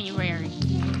month, January.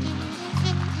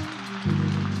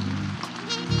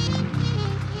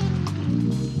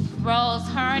 Rose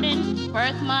Herndon,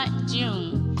 birth month,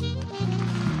 June.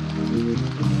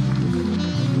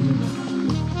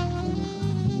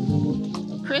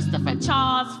 Christopher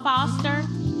Charles Foster,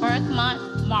 birth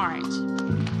month, March.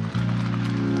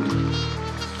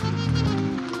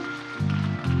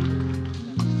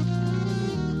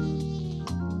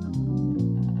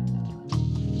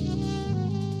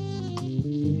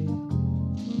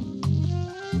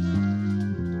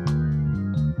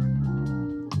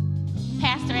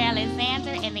 Pastor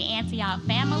Alexander and the Antioch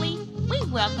family, we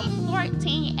welcome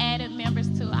 14 added members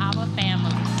to our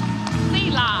family.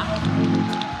 Selah.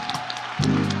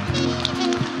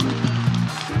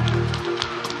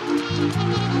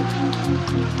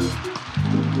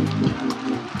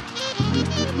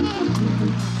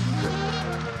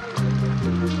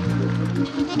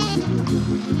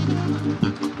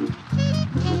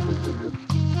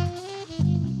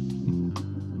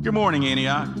 Good morning,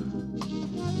 Antioch.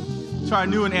 To our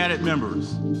new and added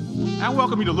members, I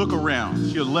welcome you to look around. To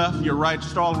your left, your right,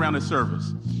 just all around the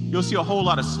service. You'll see a whole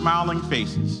lot of smiling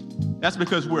faces. That's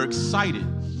because we're excited,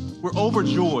 we're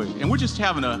overjoyed, and we're just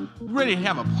ready to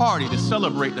have a party to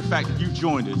celebrate the fact that you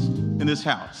joined us in this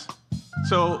house.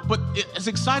 But as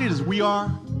excited as we are,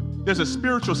 there's a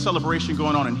spiritual celebration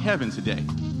going on in heaven today.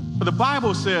 For the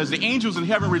Bible says the angels in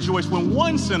heaven rejoice when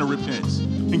one sinner repents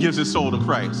and gives his soul to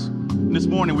Christ. And this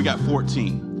morning we got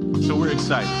 14, so we're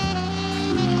excited.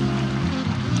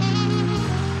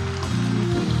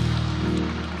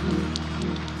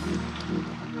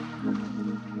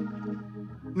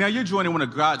 Now you're joining one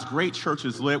of God's great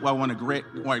churches led by one of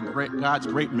God's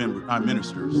great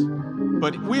ministers.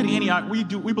 But we at Antioch, we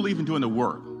believe in doing the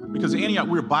work because at Antioch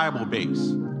we're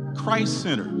Bible-based,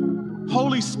 Christ-centered,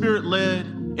 Holy Spirit-led,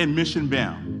 and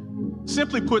mission-bound.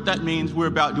 Simply put, that means we're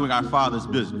about doing our Father's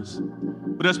business.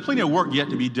 But there's plenty of work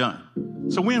yet to be done.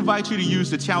 So we invite you to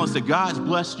use the talents that God's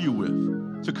blessed you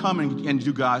with to come and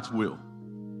do God's will.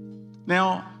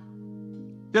 Now,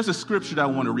 there's a scripture that I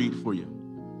want to read for you.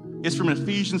 It's from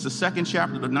Ephesians, the 2nd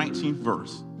chapter, the 19th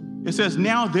verse. It says,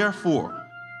 "Now therefore,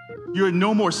 you are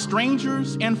no more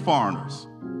strangers and foreigners,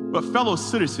 but fellow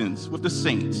citizens with the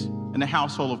saints in the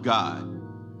household of God."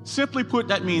 Simply put,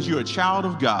 that means you're a child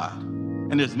of God,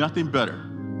 and there's nothing better.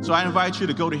 So I invite you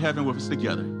to go to heaven with us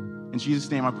together. In Jesus'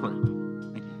 name I pray.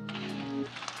 Thank you.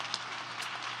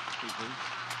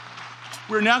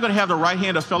 We're now going to have the right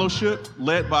hand of fellowship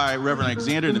led by Reverend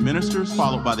Alexander and the ministers,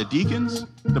 followed by the deacons,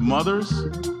 the mothers,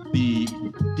 the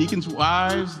deacons'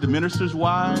 wives, the ministers'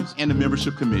 wives, and the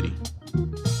membership committee.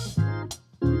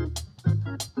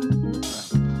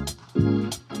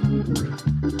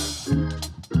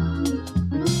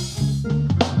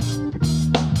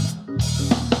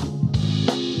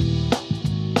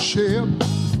 Ship,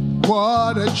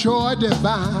 what a joy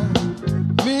divine,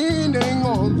 leaning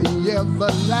on the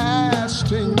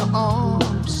everlasting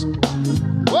arms.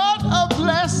 What a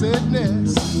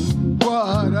blessedness,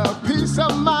 what a peace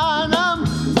of mind. I'm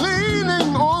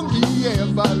leaning on the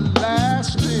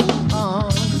everlasting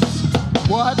arms.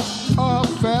 What a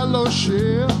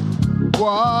fellowship,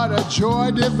 what a joy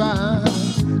divine,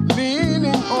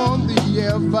 leaning on the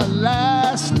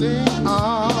everlasting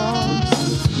arms.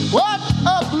 What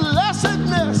a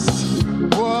blessedness,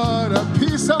 what a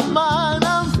peace of mind.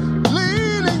 I'm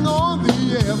leaning on the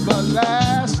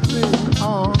everlasting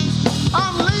arms.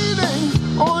 I'm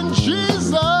leaning on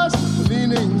Jesus,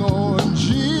 leaning on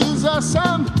Jesus.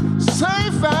 I'm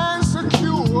safe and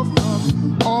secure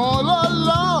from all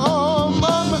alarm.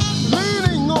 I'm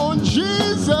leaning on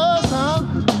Jesus.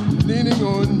 I'm leaning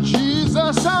on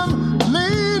Jesus. I'm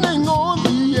leaning on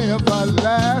the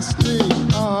everlasting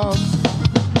arms.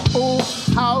 Oh,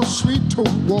 how sweet to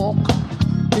walk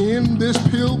in this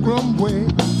pilgrim way,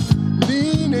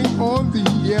 leaning on the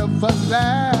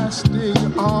everlasting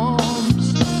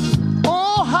arms.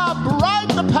 Oh, how bright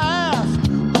the path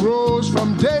grows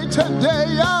from day to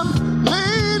day. I'm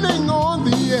leaning on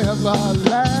the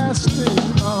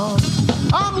everlasting arms.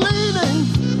 I'm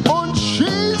leaning on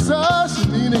Jesus,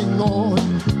 leaning on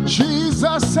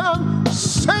Jesus. I'm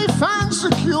safe and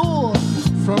secure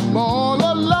from all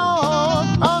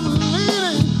alarm. I'm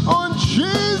leaning on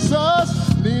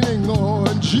Jesus, leaning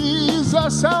on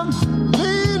Jesus. I'm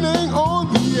leaning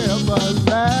on the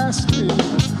everlasting.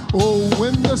 Oh,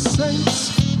 when the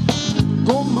saints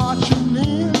go marching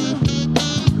in,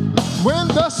 when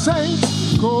the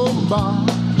saints go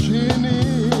marching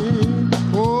in,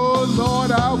 oh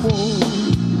Lord, I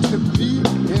want to be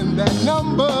in that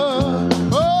number.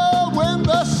 Oh, when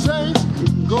the saints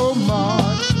go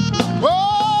marching,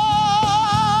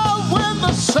 oh, when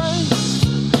the saints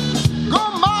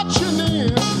go marching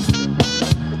in,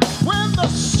 when the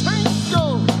saints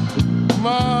go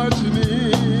marching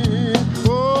in,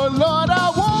 oh Lord, I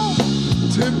want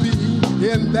to be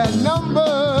in that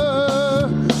number.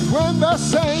 When the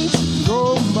saints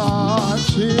go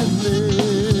marching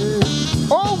in,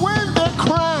 oh, when they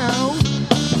crown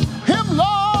him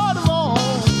Lord of all,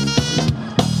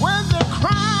 when they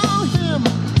crown him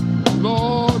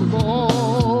Lord of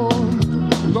all,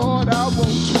 Lord, I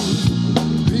want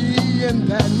to be in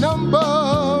that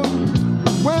number.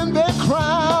 When they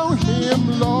crown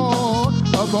him Lord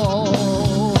of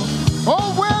all,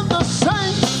 oh, when the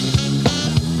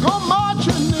saints go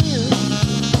marching in,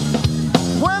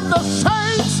 when the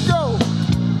saints go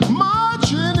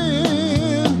marching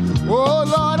in, oh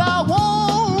Lord, I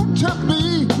want to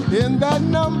be in that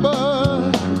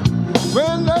number.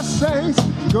 When the saints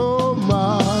go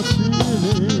marching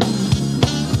in,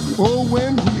 oh,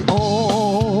 when we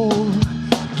all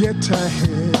get to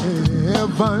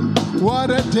heaven,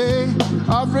 what a day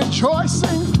of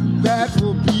rejoicing that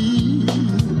will be.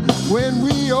 When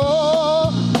we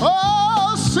all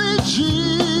see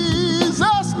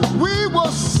Jesus, we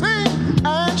will sing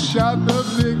and shout the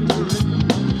victory.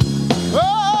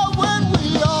 Oh, when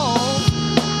we all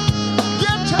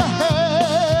get to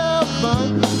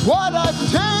heaven, what a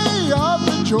day of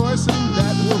rejoicing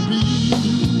that will be.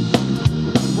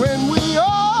 When we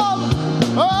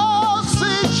all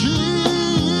see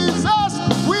Jesus,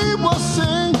 we will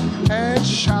sing and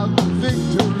shout the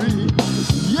victory.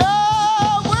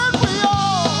 Yeah, when we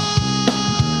all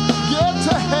get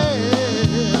to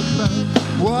heaven,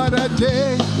 what a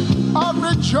day of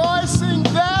rejoicing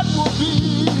that will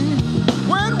be.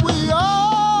 When we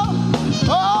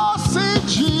all see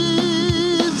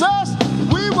Jesus,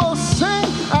 we will sing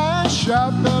and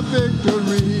shout the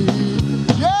victory.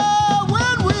 Yeah,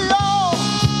 when we all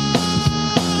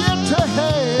get to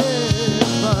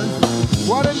heaven,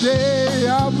 what a day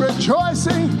of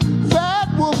rejoicing that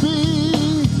will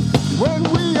be. When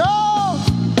we all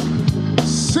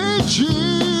see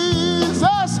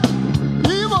Jesus,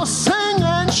 we will sing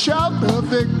and shout the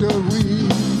victory.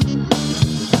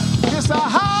 It's a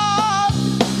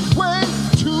highway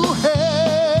to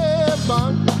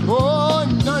heaven. Oh,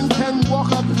 none can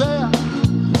walk up there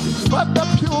but the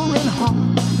pure in heart.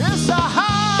 It's a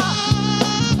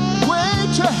highway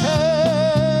to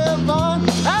heaven,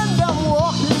 and I'm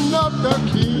walking up the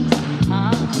King's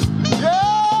Highway.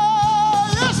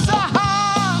 Yeah, it's a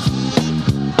highway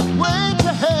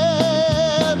to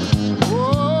heaven.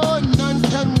 Oh, none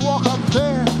can walk up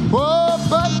there, oh,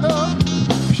 but the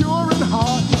pure in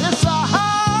heart. It's a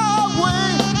highway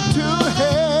to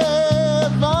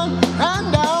heaven,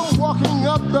 and I'm walking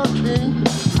up the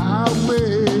King's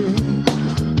Highway.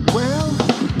 Well,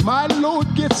 my load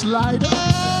gets lighter,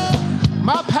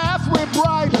 my pathway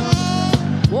brighter,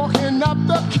 walking up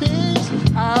the King's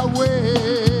Highway.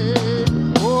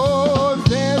 Oh,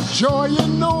 joy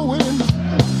in knowing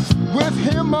with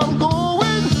him I'm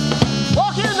going,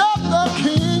 walking up the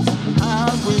King's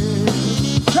highway.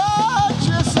 Church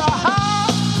is a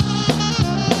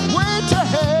highway to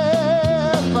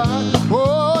heaven.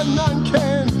 Oh, none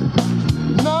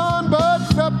but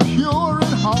the pure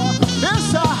in heart.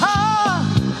 It's a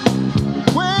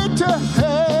highway to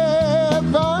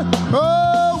heaven.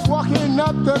 Oh, walking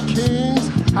up the King's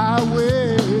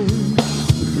highway.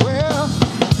 Well,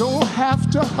 don't have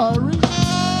to hurry,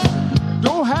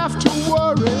 don't have to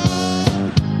worry,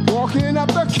 walking up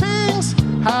the King's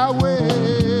highway.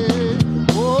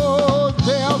 Oh,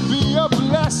 there'll be a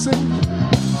blessing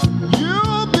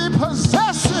you'll be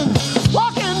possessing,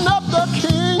 walking up the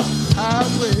King's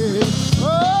highway.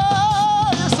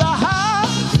 Oh, it's a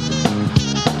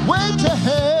highway to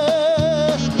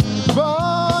heaven.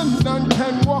 None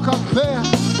can walk up there.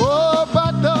 Oh,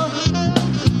 but the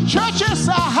church is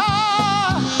a highway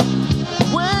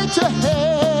to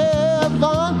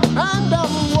heaven, and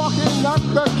I'm walking up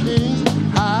the King's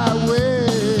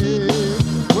highway.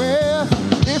 Well,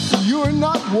 if you're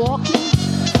not walking,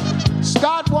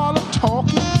 start while I'm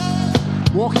talking,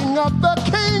 walking up the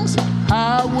King's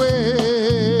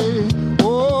highway.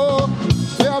 Oh,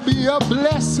 there'll be a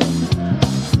blessing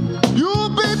you'll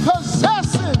be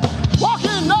possessing,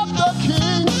 walking up the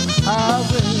King's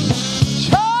highway.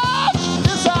 Church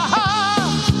is a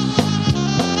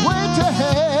highway to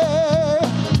hell.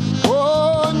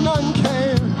 Oh, none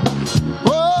can.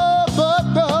 Oh, but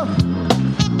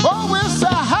it's a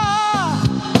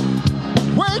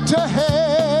highway to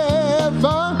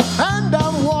heaven, and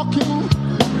I'm walking.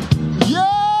 Yeah,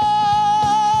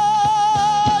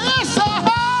 it's a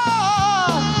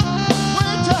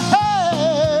highway to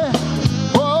hell.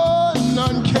 Oh,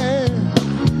 none can.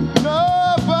 No,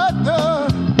 but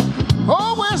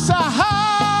it's a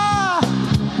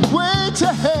highway to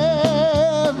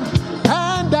heaven,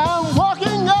 and I'm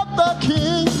walking up the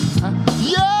King.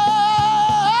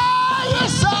 Yeah,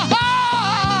 it's a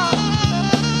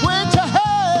highway to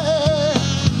heaven.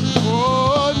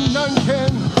 Oh, none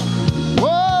can.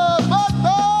 Oh, but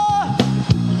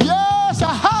yes, a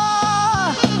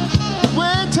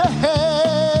highway to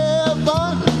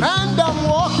heaven, and I'm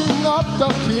walking up the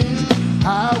King's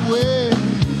highway.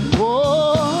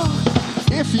 Oh,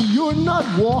 if you're not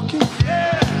walking,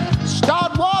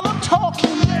 start while I'm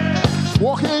talking,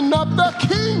 walking up the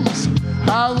King's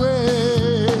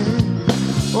highway.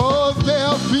 Oh,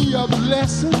 there'll be a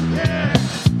blessing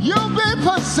you'll be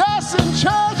possessing,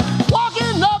 church,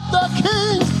 walking up the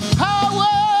King's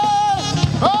highway.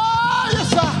 Oh,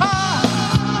 it's a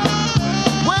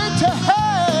highway to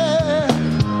hell.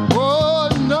 Oh,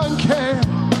 none can.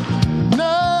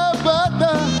 No, but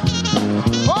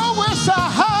it's a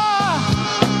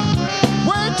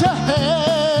highway to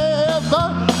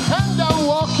heaven, and I'm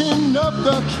walking up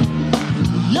the King.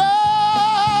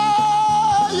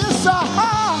 Yeah, it's a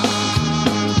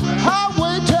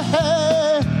highway to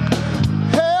heaven.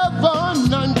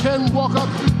 None can walk up.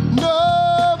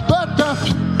 No, but the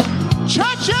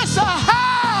church is a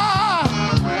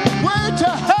highway to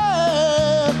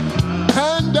heaven,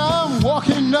 and I'm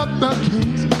walking up the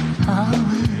King's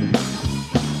highway.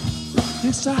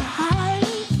 It's a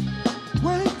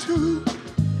highway to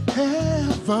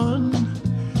heaven.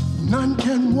 None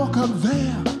can walk up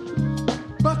there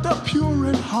but the pure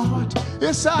in heart.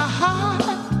 It's a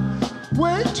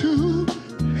highway to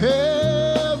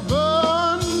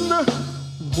heaven,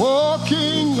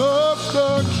 walking up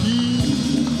the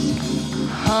King's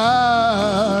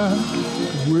highway.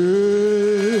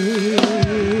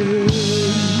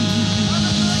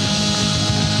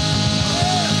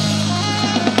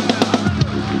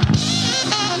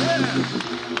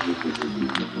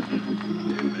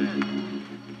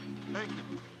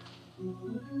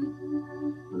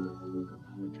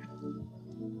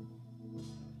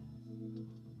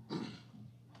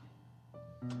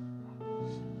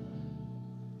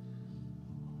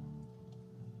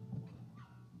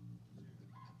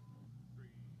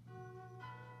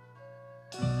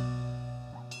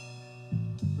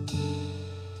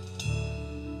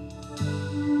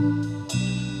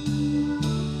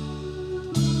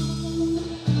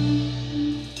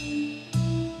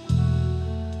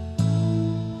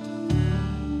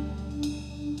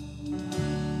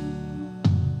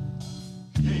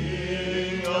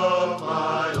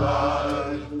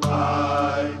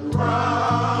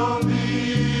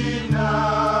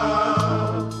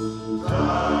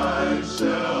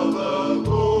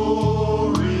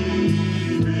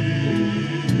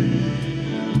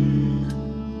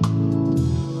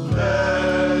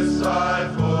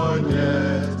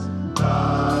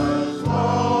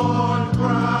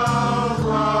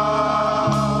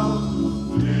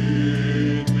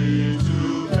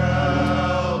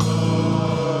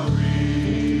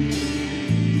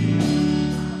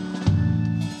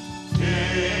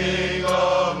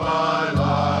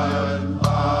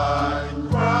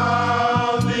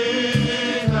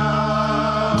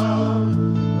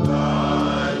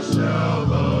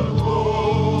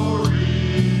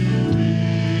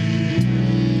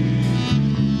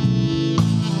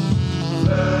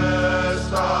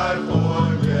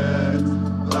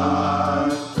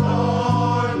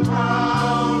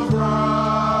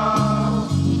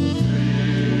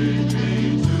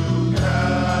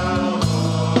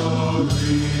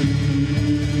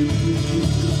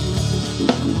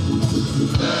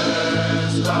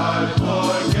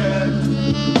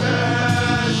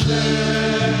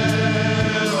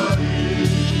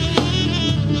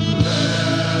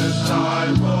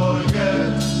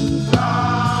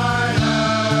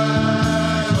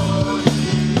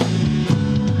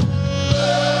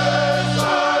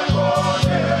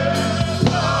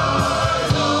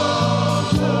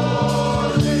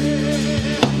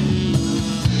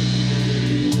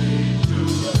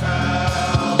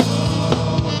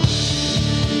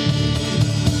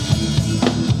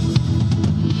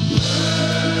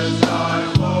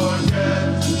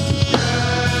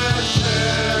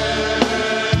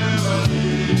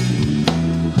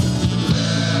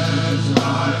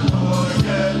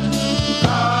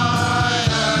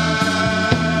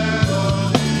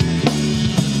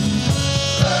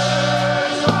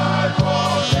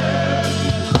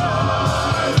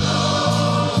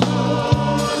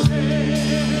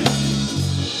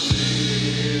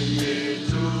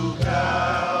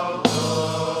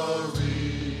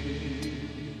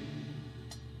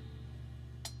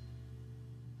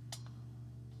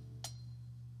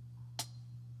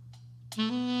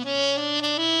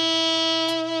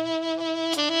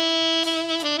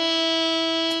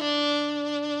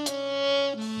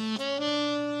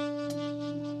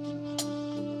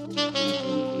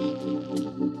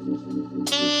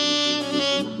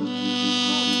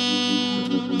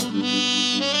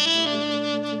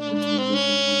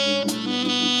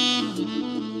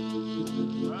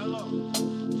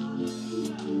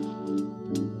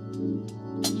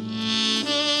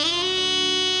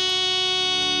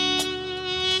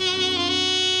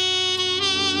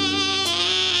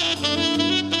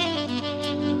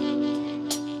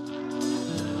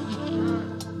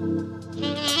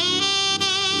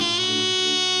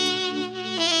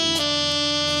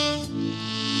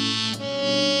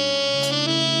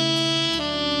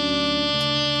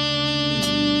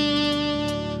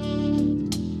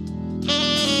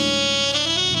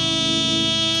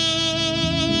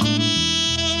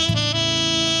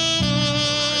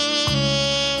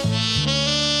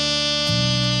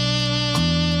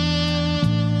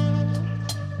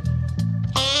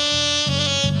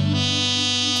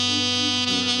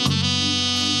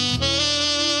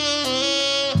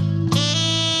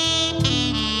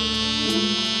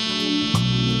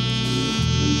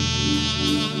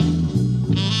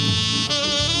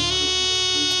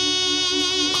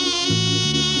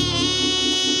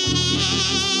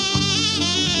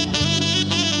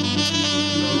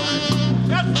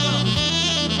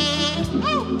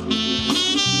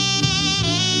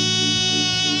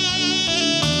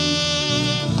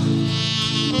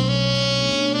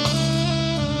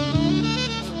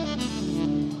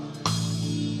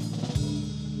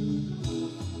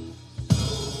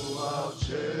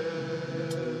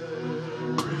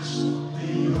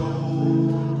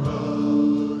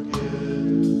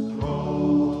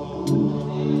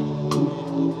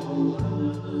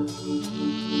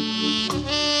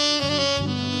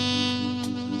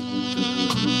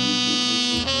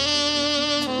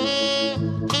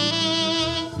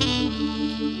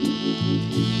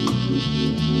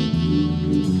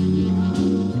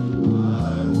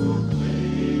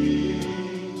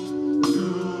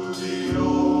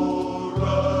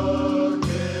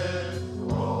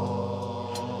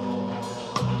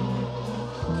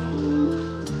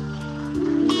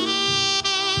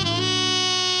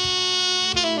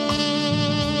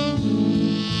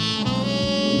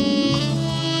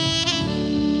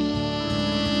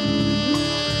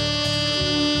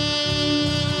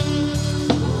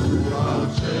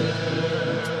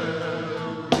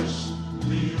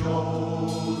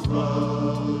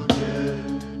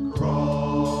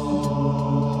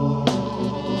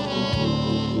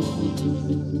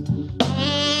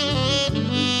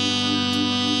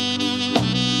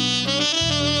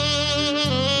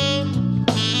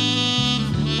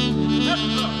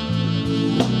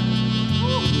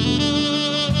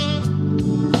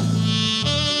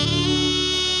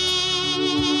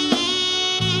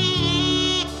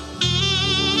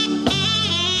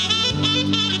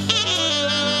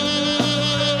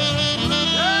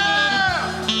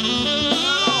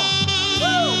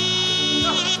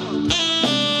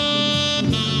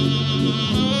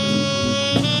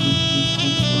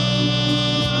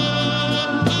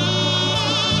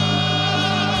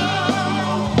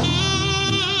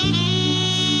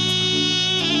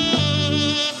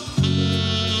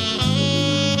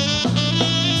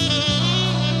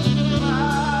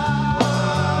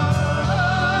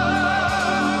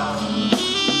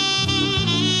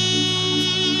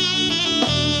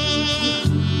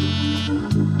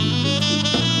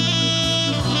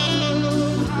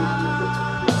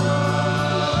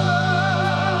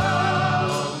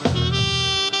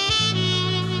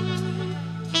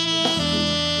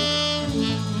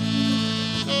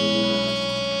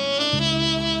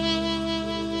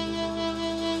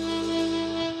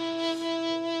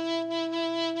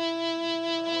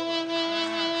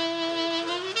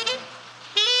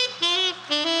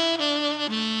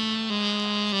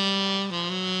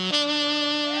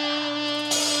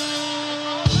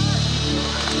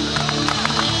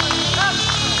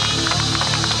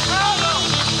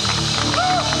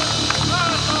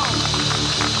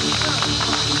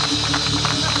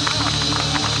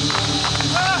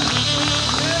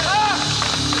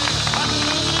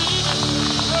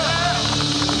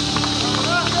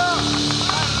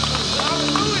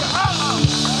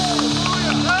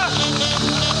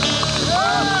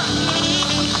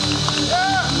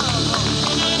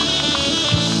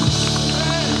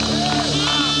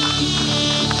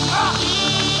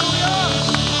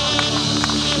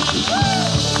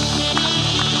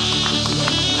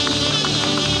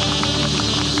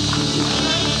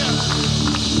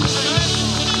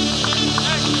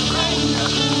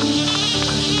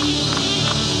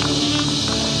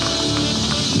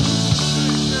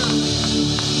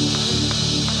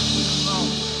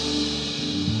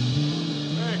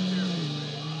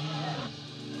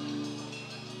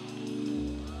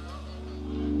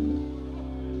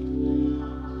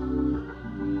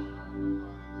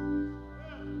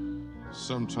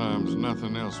 Sometimes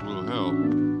nothing else will help.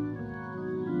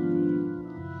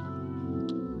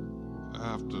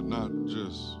 I have to not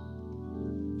just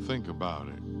think about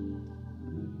it,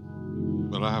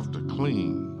 but I have to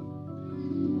cling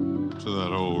to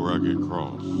that old rugged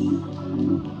cross.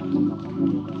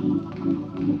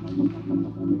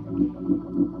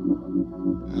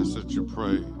 I ask that you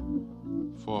pray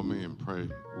for me and pray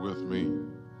with me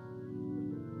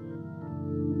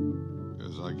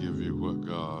as I give you what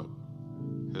God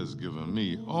has given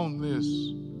me on this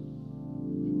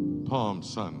Palm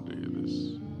Sunday,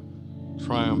 this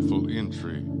triumphal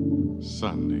entry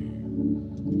Sunday.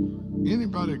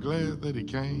 Anybody glad that he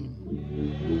came?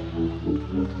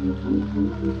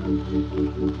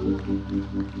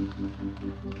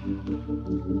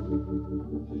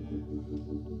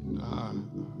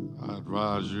 I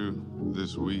advise you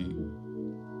this week,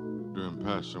 during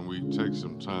Passion Week, take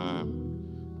some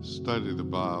time, study the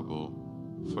Bible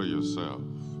for yourself.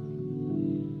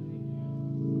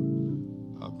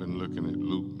 I've been looking at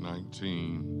Luke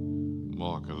 19,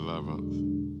 Mark 11th,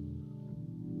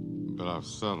 but I've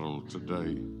settled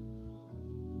today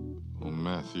on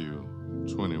Matthew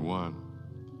 21,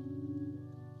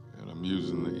 and I'm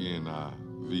using the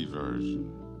NIV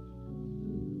version.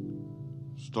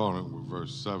 Starting with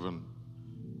verse 7,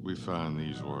 we find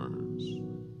these words.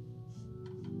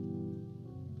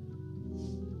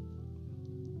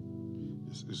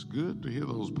 It's good to hear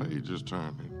those pages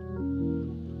turning.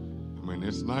 I mean,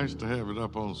 it's nice to have it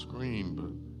up on screen,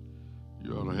 but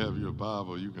you ought to have your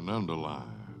Bible you can underline,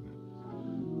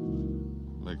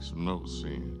 make some notes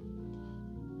in.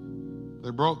 They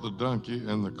brought the donkey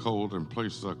and the colt and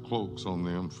placed their cloaks on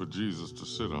them for Jesus to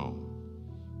sit on.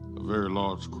 A very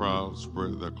large crowd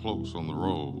spread their cloaks on the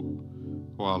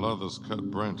road, while others cut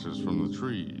branches from the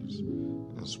trees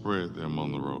and spread them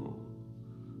on the road.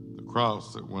 The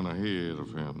crowds that went ahead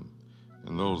of him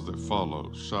and those that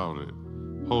followed shouted,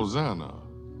 "Hosanna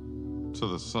to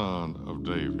the Son of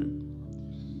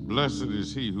David. Blessed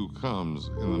is he who comes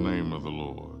in the name of the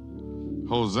Lord.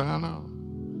 Hosanna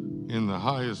in the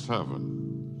highest heaven."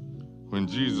 When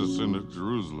Jesus entered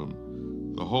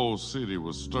Jerusalem, the whole city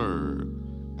was stirred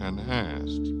and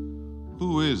asked,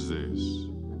 "Who is this?"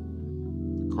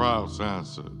 The crowds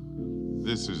answered,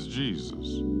 "This is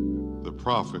Jesus, the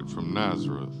prophet from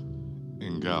Nazareth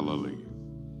in Galilee."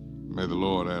 May the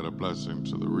Lord add a blessing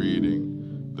to the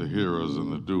reading, the hearers,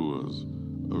 and the doers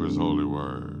of his holy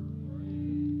word.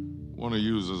 I want to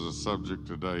use as a subject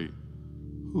today,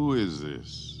 who is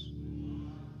this?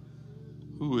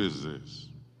 Who is this?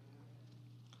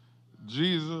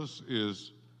 Jesus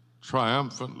is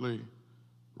triumphantly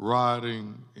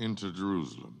riding into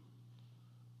Jerusalem,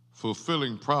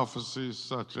 fulfilling prophecies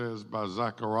such as by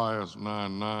Zechariah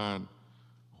 9:9,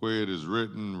 where it is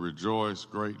written, "Rejoice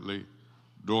greatly,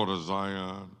 daughter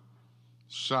Zion.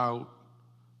 Shout,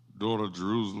 daughter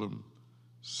Jerusalem.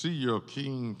 See, your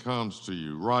king comes to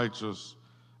you, righteous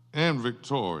and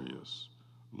victorious,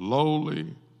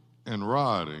 lowly and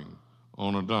riding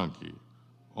on a donkey,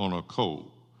 on a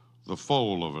colt, the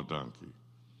foal of a donkey."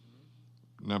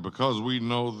 Now, because we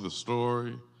know the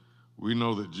story, we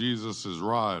know that Jesus is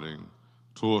riding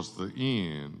towards the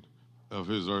end of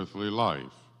his earthly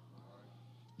life.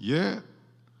 Yet,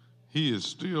 he is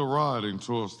still riding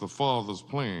towards the Father's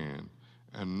plan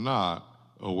and not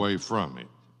away from it.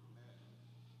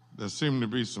 There seem to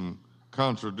be some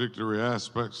contradictory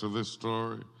aspects of this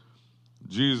story.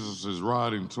 Jesus is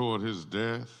riding toward his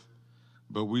death,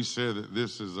 but we say that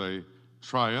this is a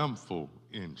triumphal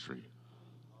entry.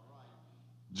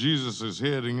 Jesus is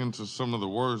heading into some of the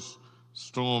worst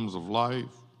storms of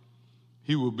life.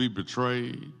 He will be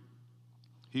betrayed.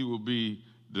 He will be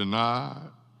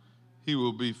denied. He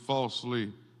will be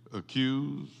falsely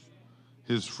accused.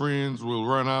 His friends will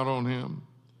run out on him.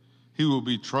 He will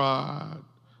be tried,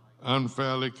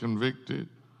 unfairly convicted,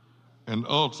 and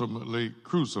ultimately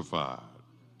crucified.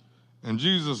 And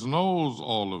Jesus knows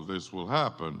all of this will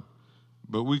happen,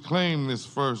 but we claim this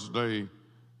first day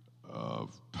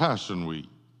of Passion Week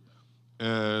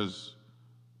as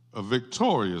a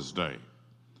victorious day.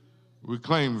 We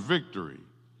claim victory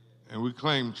and we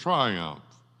claim triumph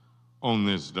on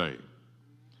this day.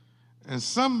 And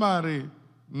somebody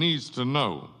needs to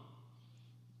know,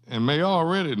 and may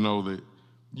already know, that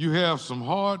you have some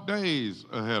hard days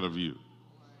ahead of you.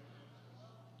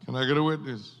 Can I get a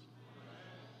witness?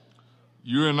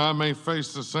 You and I may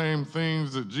face the same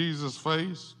things that Jesus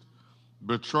faced: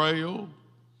 betrayal,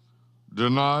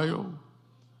 denial,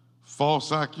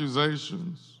 false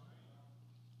accusations,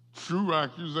 true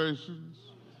accusations.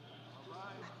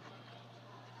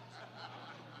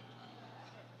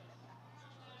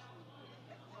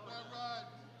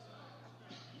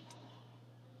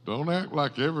 Don't act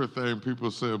like everything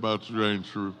people say about you ain't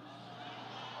true.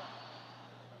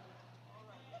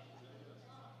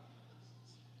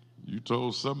 You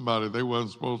told somebody they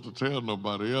wasn't supposed to tell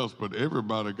nobody else, but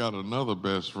everybody got another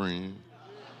best friend.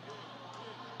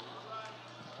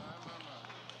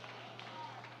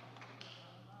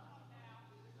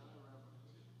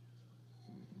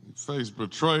 You face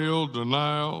betrayal,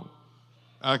 denial,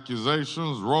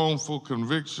 accusations, wrongful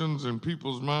convictions in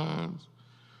people's minds.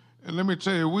 And let me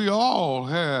tell you, we all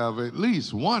have at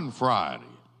least one Friday.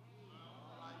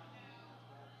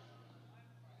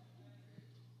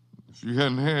 If you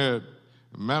hadn't had,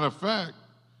 matter of fact,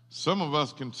 some of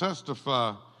us can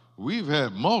testify we've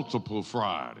had multiple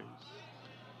Fridays.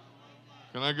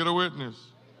 Can I get a witness?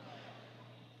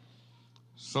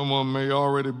 Someone may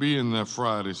already be in that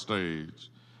Friday stage,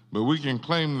 but we can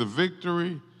claim the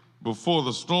victory before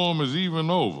the storm is even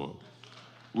over.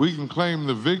 We can claim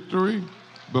the victory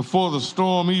before the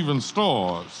storm even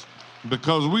starts,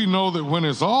 because we know that when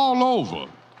it's all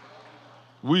over,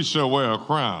 we shall wear a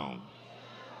crown.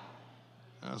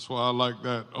 That's why I like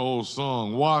that old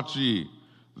song, "Watch ye,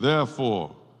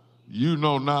 therefore, you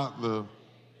know not the,"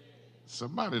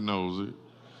 somebody knows it,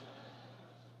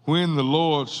 "when the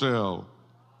Lord shall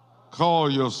call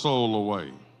your soul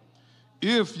away.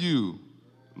 If you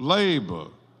labor,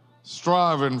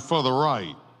 striving for the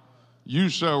right, you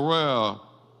shall wear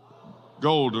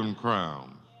golden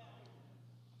crown."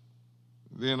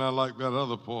 Then I like that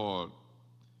other part.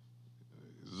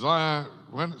 Zion,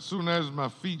 as soon as my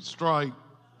feet strike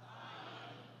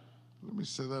Let me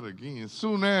say that again.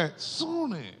 Soon as.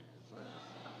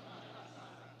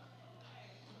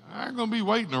 I ain't gonna be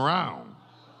waiting around.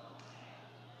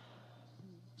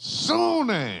 Soon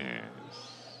as.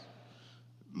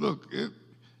 Look,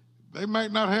 they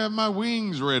might not have my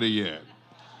wings ready yet.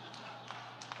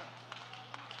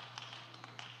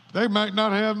 They might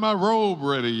not have my robe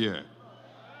ready yet.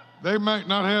 They might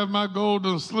not have my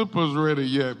golden slippers ready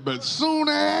yet, but soon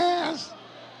as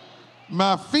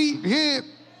my feet hit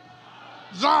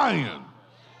Zion,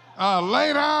 I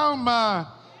lay down my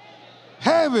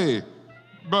heavy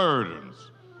burdens,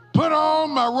 put on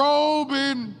my robe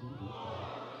and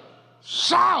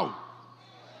shout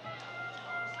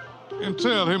and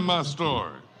tell him my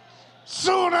story.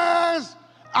 Soon as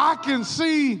I can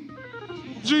see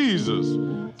Jesus,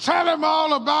 tell him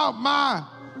all about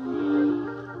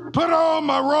put on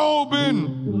my robe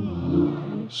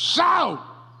and shout,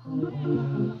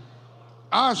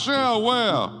 I shall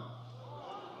wear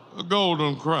a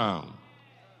golden crown.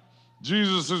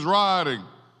 Jesus is riding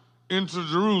into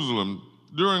Jerusalem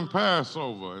during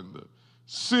Passover, and the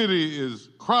city is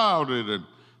crowded and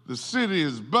the city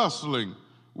is bustling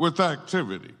with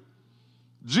activity.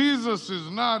 Jesus is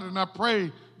not, and I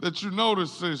pray that you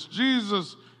notice this,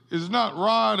 Jesus is not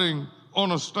riding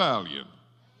on a stallion.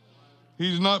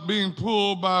 He's not being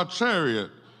pulled by a chariot,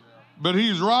 but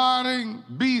he's riding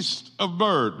beasts of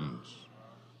burdens,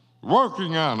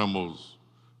 working animals,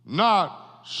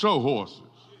 not show horses.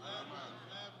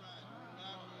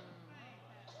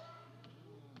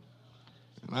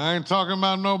 And I ain't talking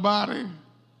about nobody.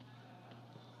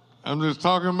 I'm just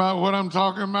talking about what I'm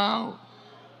talking about.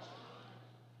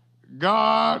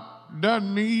 God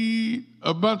doesn't need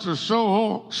a bunch of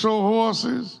show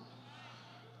horses.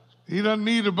 He doesn't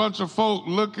need a bunch of folk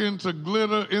looking to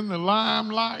glitter in the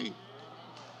limelight.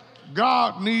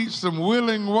 God needs some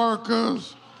willing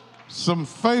workers, some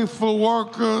faithful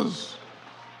workers,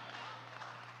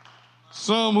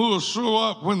 some who will show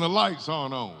up when the lights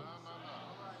aren't on,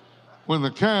 when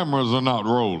the cameras are not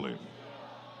rolling.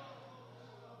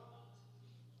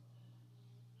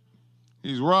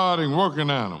 He's riding working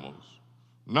animals,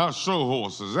 not show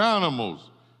horses, animals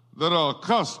that are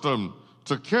accustomed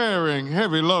to carrying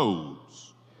heavy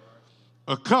loads,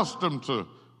 accustomed to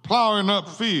plowing up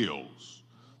fields,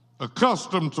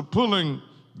 accustomed to pulling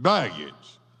baggage.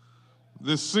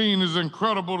 This scene is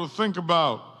incredible to think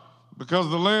about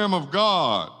because the Lamb of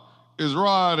God is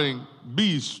riding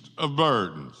beasts of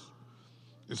burdens.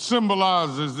 It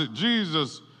symbolizes that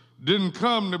Jesus didn't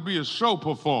come to be a show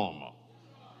performer,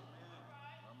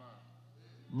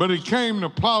 but he came to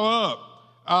plow up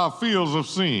our fields of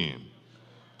sin,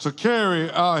 to carry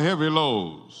our heavy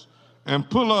loads and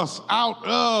pull us out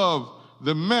of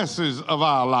the messes of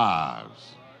our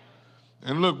lives.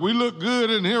 And look, we look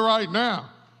good in here right now.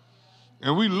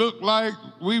 And we look like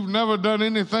we've never done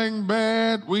anything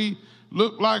bad. We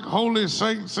look like holy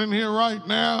saints in here right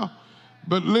now.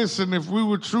 But listen, if we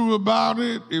were true about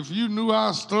it, if you knew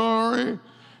our story,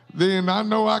 then I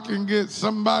know I can get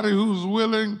somebody who's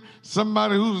willing,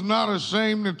 somebody who's not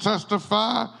ashamed to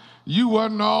testify. You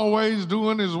wasn't always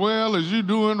doing as well as you're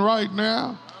doing right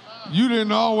now. You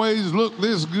didn't always look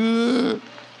this good.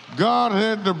 God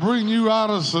had to bring you out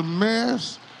of some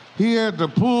mess. He had to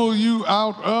pull you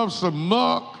out of some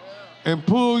muck and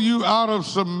pull you out of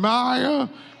some mire.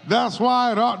 That's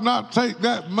why it ought not take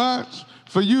that much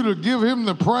for you to give him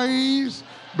the praise,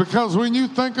 because when you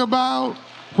think about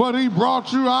what he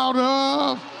brought you out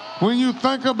of, when you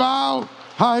think about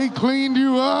how he cleaned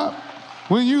you up,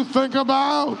 when you think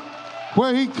about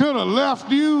where he could have left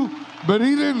you, but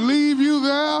he didn't leave you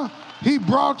there. He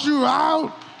brought you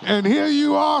out, and here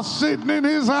you are sitting in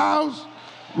his house,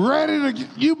 ready to,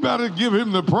 you better give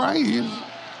him the praise.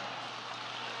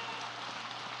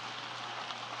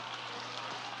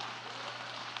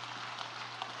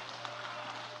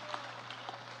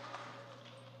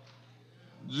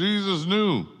 Jesus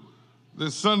knew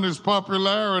that Sunday's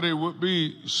popularity would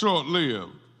be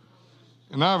short-lived.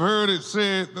 And I've heard it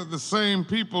said that the same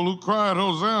people who cried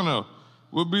Hosanna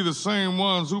will be the same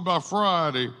ones who by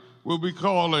Friday will be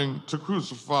calling to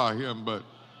crucify him. But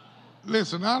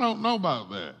listen, I don't know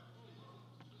about that.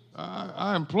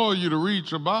 I implore you to read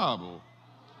your Bible.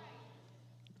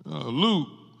 Luke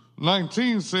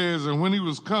 19 says, and when he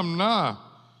was come nigh,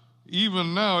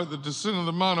 even now at the descent of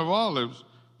the Mount of Olives,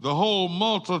 the whole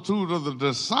multitude of the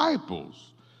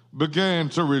disciples began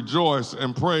to rejoice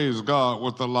and praise God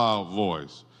with a loud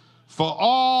voice for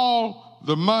all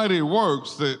the mighty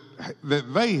works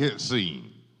that they had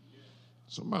seen.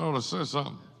 Somebody ought to say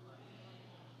something.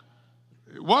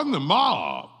 It wasn't the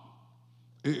mob.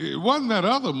 It wasn't that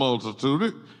other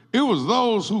multitude. It was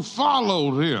those who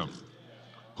followed him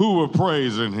who were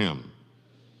praising him.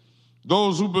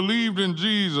 Those who believed in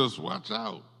Jesus, watch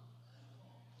out.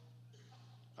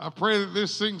 I pray that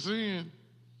this sinks in.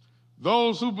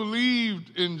 Those who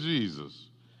believed in Jesus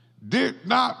did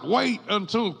not wait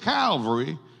until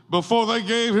Calvary before they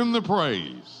gave him the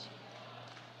praise.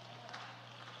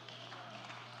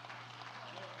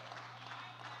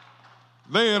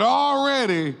 They had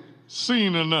already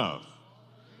seen enough.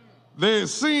 They had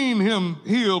seen him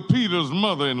heal Peter's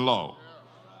mother-in-law.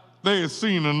 They had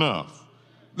seen enough.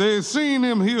 They had seen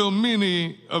him heal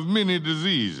many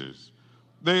diseases.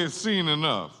 They had seen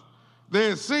enough. They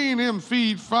had seen him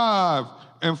feed 5,000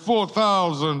 and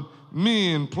 4,000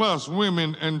 men plus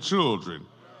women and children.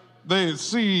 They had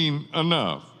seen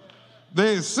enough.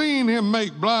 They had seen him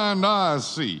make blind eyes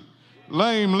see,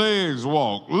 lame legs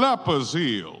walk, lepers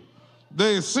heal.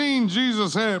 They had seen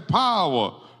Jesus had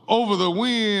power over the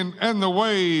wind and the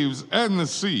waves and the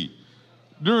sea.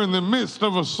 During the midst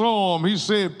of a storm, he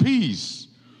said, "Peace,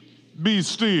 be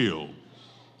still,"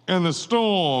 and the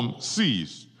storm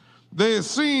ceased. They had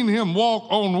seen him walk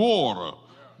on water.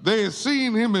 They had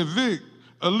seen him evict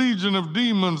a legion of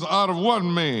demons out of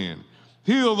one man,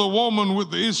 heal the woman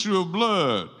with the issue of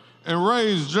blood, and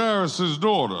raise Jairus'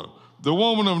 daughter, the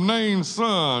woman of Nain's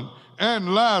son,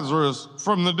 and Lazarus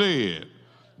from the dead.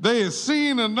 They had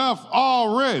seen enough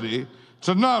already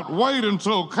to not wait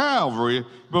until Calvary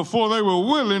before they were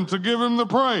willing to give him the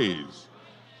praise.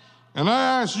 And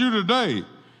I ask you today,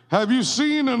 have you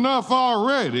seen enough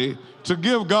already to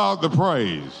give God the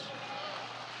praise?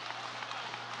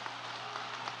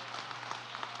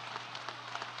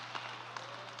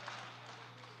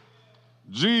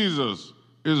 Jesus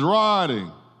is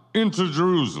riding into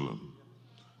Jerusalem,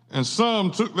 and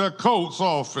some took their coats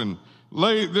off and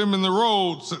laid them in the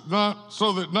road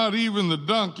so that not even the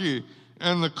donkey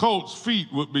and the coat's feet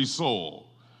would be sore.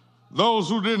 Those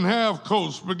who didn't have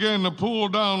coats began to pull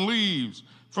down leaves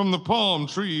from the palm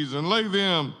trees and lay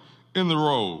them in the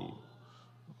road.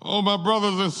 Oh, my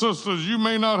brothers and sisters, you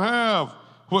may not have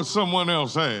what someone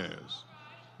else has.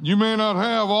 You may not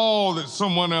have all that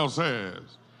someone else has.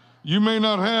 You may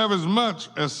not have as much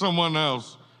as someone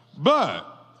else, but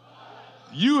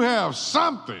you have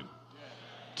something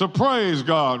to praise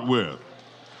God with.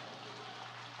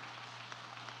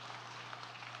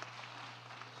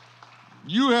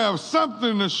 You have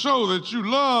something to show that you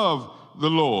love the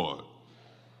Lord.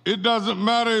 It doesn't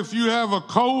matter if you have a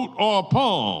coat or a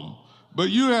palm, but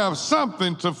you have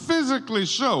something to physically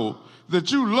show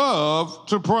that you love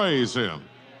to praise him.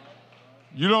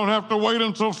 You don't have to wait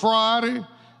until Friday,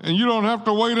 and you don't have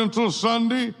to wait until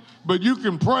Sunday, but you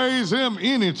can praise him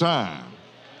anytime.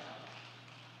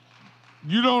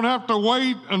 You don't have to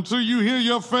wait until you hear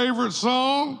your favorite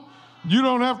song. You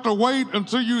don't have to wait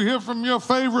until you hear from your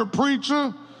favorite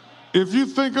preacher. If you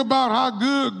think about how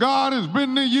good God has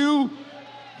been to you,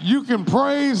 you can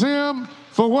praise him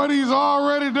for what he's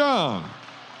already done.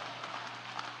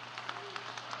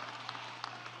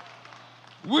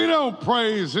 We don't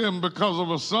praise him because of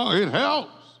a song. It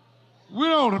helps. We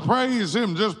don't praise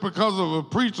him just because of a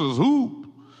preacher's hoop.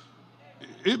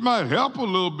 It might help a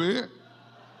little bit.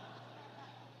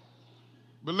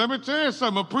 But let me tell you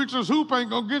something, a preacher's hoop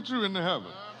ain't gonna get you into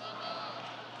heaven.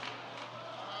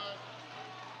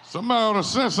 Somebody ought to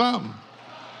say something.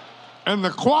 And the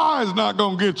choir's not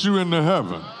gonna get you into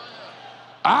heaven.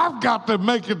 I've got to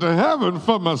make it to heaven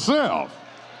for myself.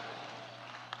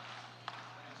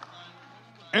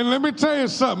 And let me tell you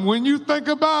something, when you think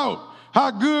about how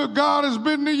good God has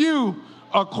been to you,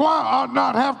 a choir ought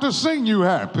not have to sing you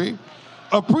happy.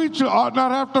 A preacher ought not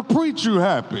have to preach you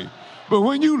happy. But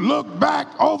when you look back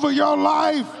over your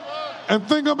life and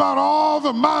think about all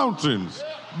the mountains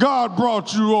God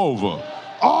brought you over,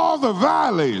 all the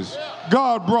valleys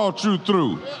God brought you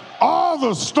through, all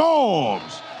the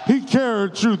storms he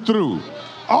carried you through,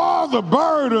 all the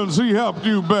burdens he helped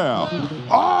you bear,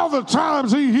 all the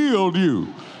times he healed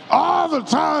you, all the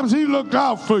times he looked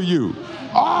out for you,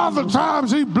 all the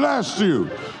times he blessed you,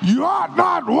 you ought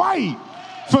not wait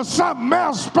for something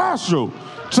else special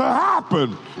to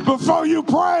happen before you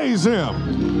praise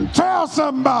him. Tell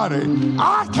somebody,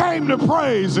 I came to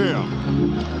praise him.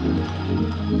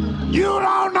 You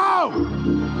don't know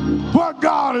what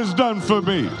God has done for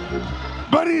me,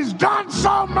 but he's done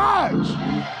so much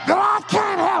that I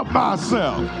can't help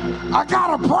myself. I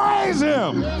gotta praise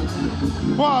him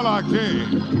while I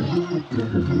can.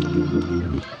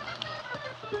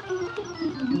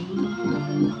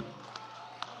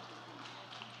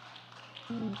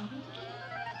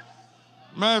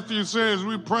 Matthew says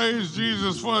we praise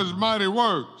Jesus for his mighty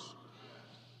works.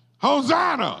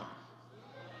 Hosanna,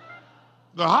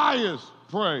 the highest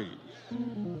praise.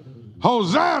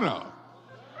 Hosanna.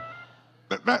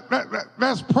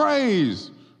 That's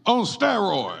praise on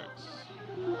steroids.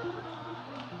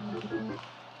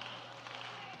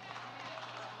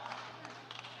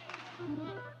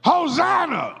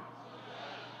 Hosanna.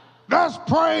 That's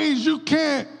praise you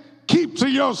can't keep to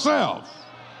yourself.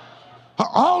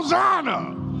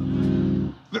 Hosanna.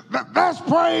 That's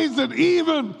praise that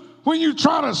even when you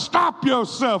try to stop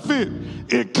yourself,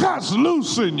 it cuts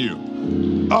loose in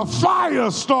you. A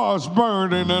fire starts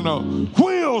burning and a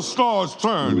wheel starts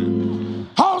turning.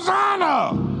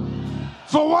 Hosanna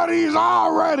for what he's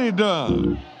already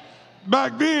done.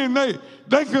 Back then,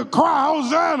 they could cry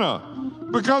Hosanna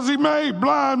because he made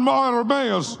blind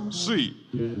Bartimaeus see.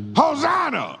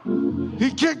 Hosanna!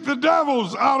 He kicked the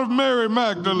devils out of Mary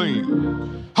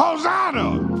Magdalene.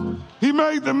 Hosanna! He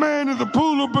made the man in the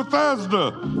pool of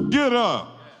Bethesda get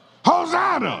up.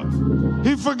 Hosanna!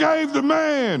 He forgave the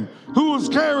man who was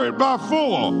carried by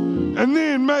four and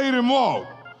then made him walk.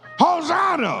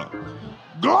 Hosanna!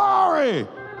 Glory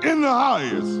in the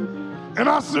highest. And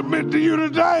I submit to you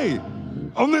today,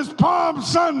 on this Palm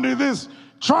Sunday, this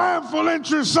Triumphal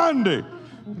Entry Sunday,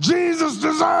 Jesus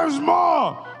deserves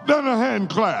more than a hand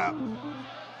clap.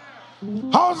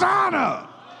 Hosanna!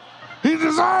 He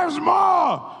deserves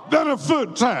more than a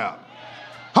foot tap.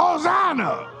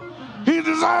 Hosanna! He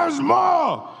deserves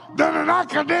more than an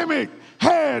academic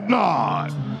head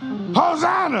nod.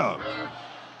 Hosanna!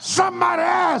 Somebody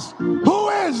asked, who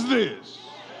is this?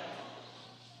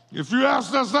 If you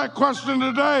asked us that question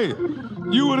today,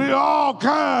 you would hear all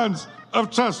kinds of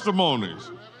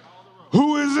testimonies.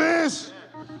 Who is this?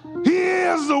 He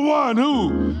is the one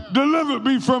who delivered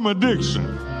me from addiction.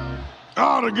 I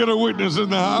ought to get a witness in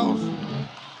the house.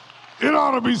 It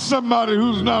ought to be somebody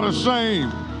who's not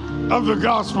ashamed of the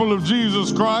gospel of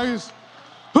Jesus Christ.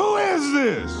 Who is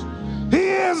this? He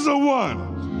is the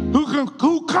one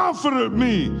who comforted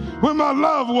me when my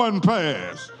loved one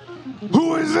passed.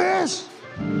 Who is this?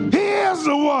 He is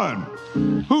the one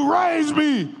who raised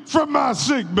me from my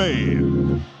sick bed.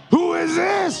 Who is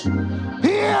this?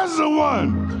 He is the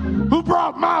one who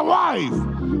brought my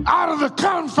wife out of the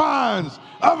confines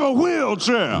of a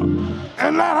wheelchair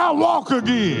and let her walk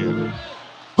again.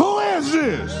 Who is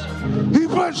this? He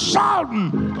put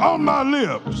shouting on my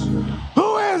lips.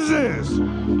 Who is this?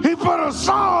 He put a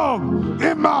song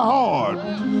in my heart.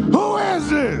 Who is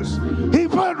this? He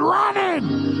put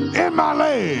running in my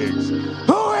legs.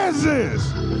 Who is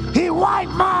this? He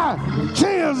wiped my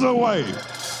tears away.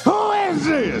 Who is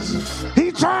this?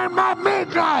 He turned my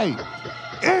midnight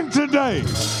into day.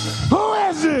 Who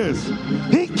is this?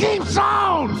 He keeps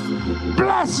on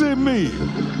blessing me.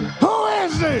 Who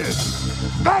is this?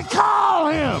 They call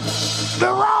him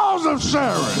the Rose of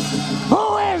Sharon.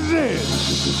 Who is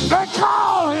this? They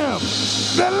call him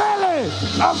the Lily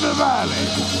of the Valley.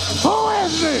 Who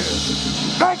is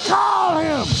this? They call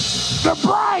him the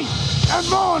bright and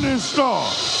morning star.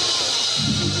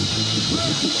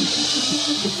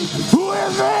 Who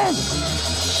is this?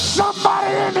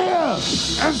 Somebody in here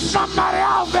and somebody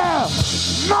out there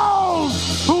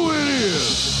knows who it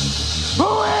is.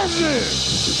 Who is this?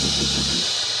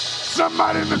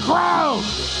 Somebody in the crowd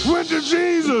went to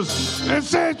Jesus and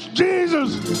said,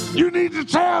 Jesus, you need to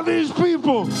tell these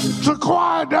people to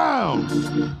quiet down.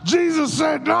 Jesus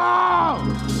said, no.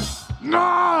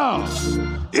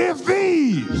 If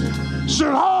these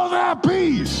should hold their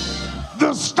peace,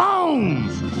 the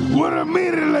stones would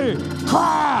immediately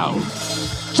cry out.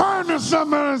 Turn to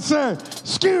somebody and say,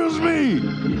 excuse me,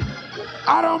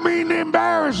 I don't mean to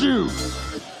embarrass you,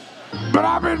 but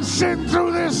I've been sitting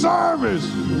through this service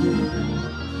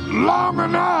long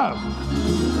enough.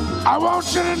 I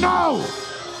want you to know,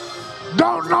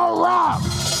 don't no rock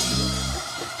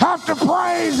have to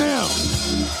praise him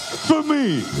for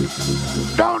me.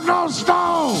 Don't no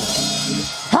stone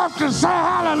have to say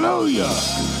hallelujah.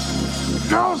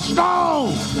 No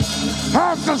stone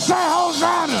has to say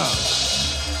Hosanna.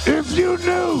 If you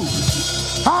knew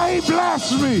how he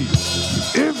blessed me,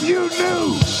 if you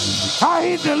knew how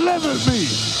he delivered me,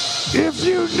 if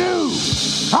you knew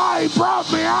how he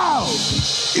brought me out,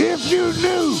 if you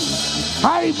knew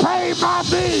how he paid my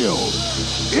bills,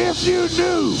 if you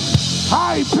knew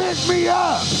how he picked me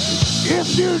up,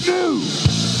 if you knew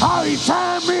how he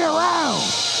turned me around,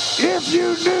 if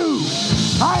you knew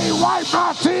how he wiped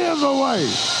my tears away,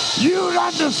 you'd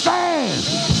understand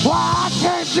why I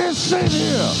can't just sit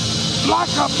here like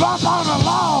a bump on a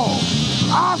log.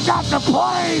 I've got to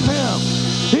praise him.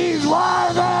 He's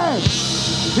worthy.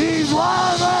 He's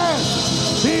worthy.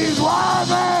 He's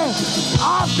worthy.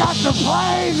 I've got to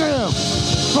praise him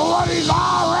for what he's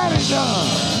already done.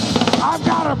 I've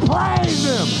got to praise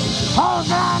him.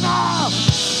 Hosanna.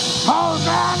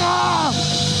 Hosanna!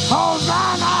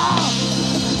 Hosanna!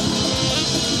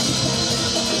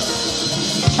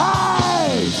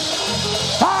 Hey!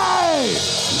 Hey!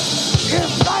 If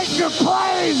they could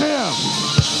praise him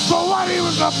for what he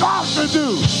was about to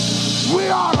do, we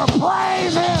ought to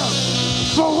praise him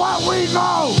for what we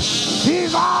know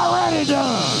he's already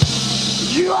done.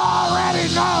 You already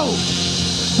know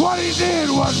what he did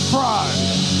wasn't pride.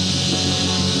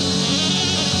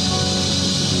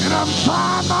 And I'm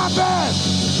trying my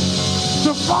best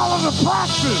to follow the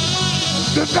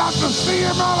practice that Dr.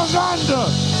 C.M. Alexander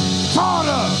taught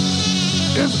us.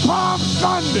 It's Palm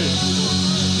Sunday,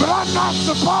 but I'm not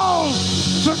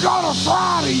supposed to go to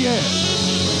Friday yet.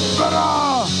 But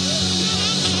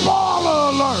spoiler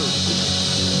alert.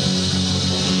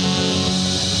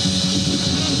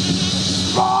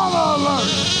 Spoiler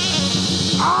alert.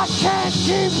 I can't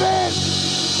keep it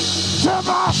to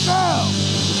myself.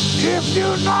 If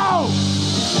you know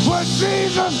what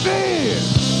Jesus did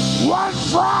one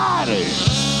Friday,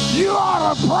 you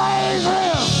ought to praise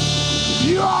him.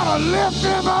 You ought to lift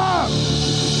him up.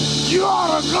 You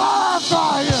ought to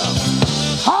glorify him.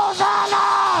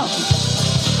 Hosanna!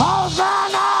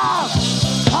 Hosanna!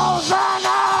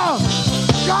 Hosanna!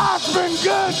 God's been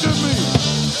good to me.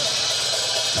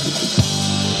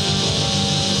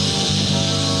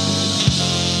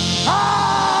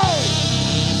 Hey!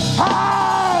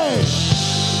 Hey!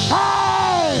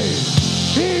 Hey!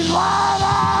 He's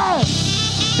worthy!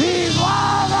 He's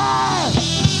worthy!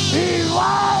 He's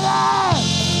worthy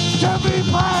to be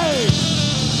praised.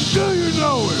 Do you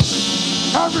know him?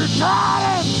 Have you tried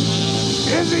him?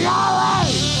 Is he all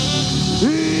right?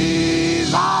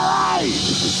 He's all right.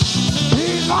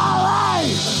 He's all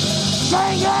right.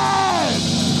 Sing it.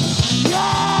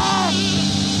 Yes.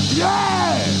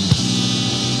 Yes.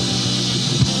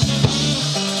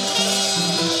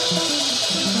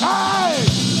 Hey.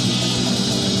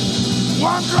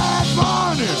 One glad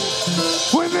morning,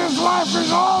 when this life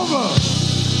is over,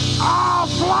 I'll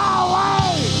fly away.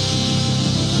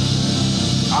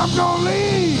 I'm gonna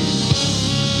leave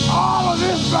all of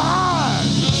this behind.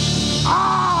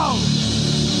 I'll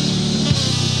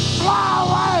fly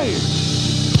away.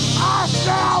 I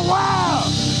shall wear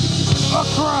a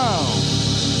crown.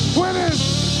 When it's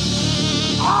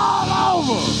all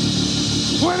over,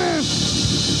 when it's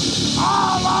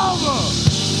all over,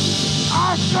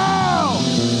 I shall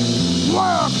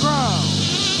wear a crown.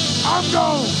 I'm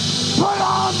gonna put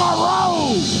on my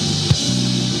robe.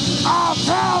 I'll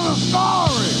tell the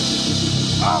story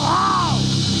of how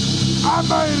I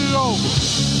made it over.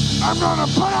 I'm gonna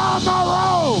put on my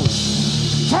robe,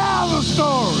 tell the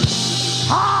story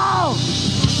how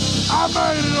I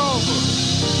made it over.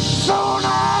 Soon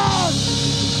as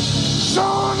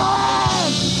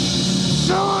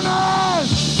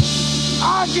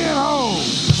I get home,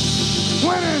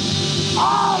 when it's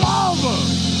all over,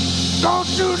 don't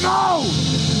you know,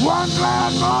 one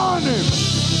glad morning,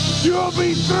 you'll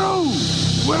be through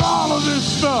with all of this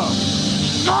stuff.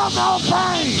 No more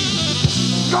pain,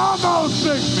 no more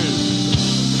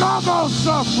sickness, no more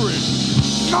suffering,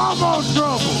 no more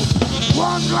trouble.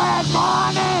 One glad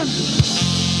morning.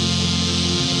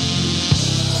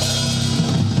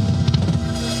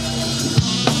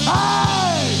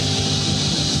 Hey!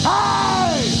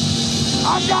 Hey! I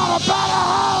got a better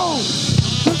home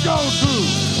to go to.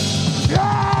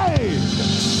 Yay!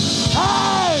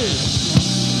 Hey!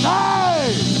 Hey!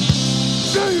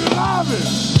 Do you love him?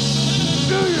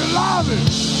 Do you love him?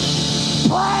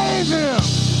 Praise him!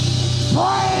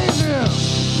 Praise him!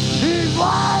 He's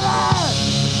worthy!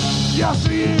 Yes,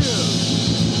 he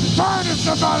is. Turn to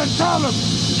somebody and tell him,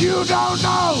 you don't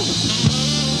know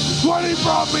what he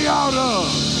brought me out of.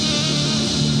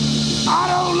 I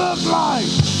don't look like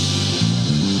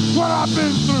what I've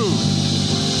been through.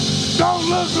 Don't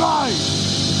look like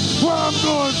what I'm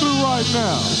going through right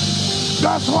now.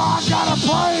 That's why I gotta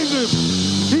praise him.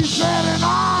 He said, and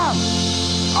I,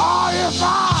 if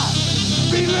I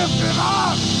be lifted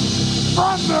up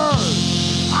from the earth,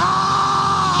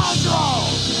 I draw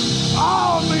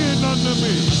all men unto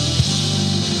me.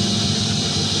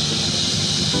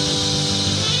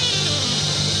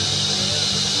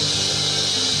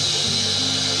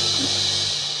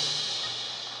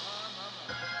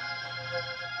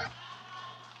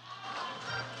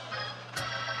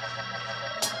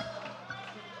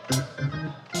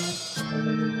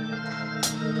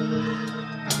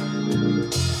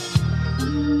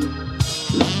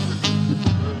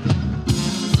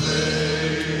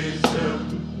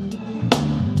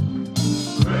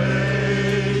 Praise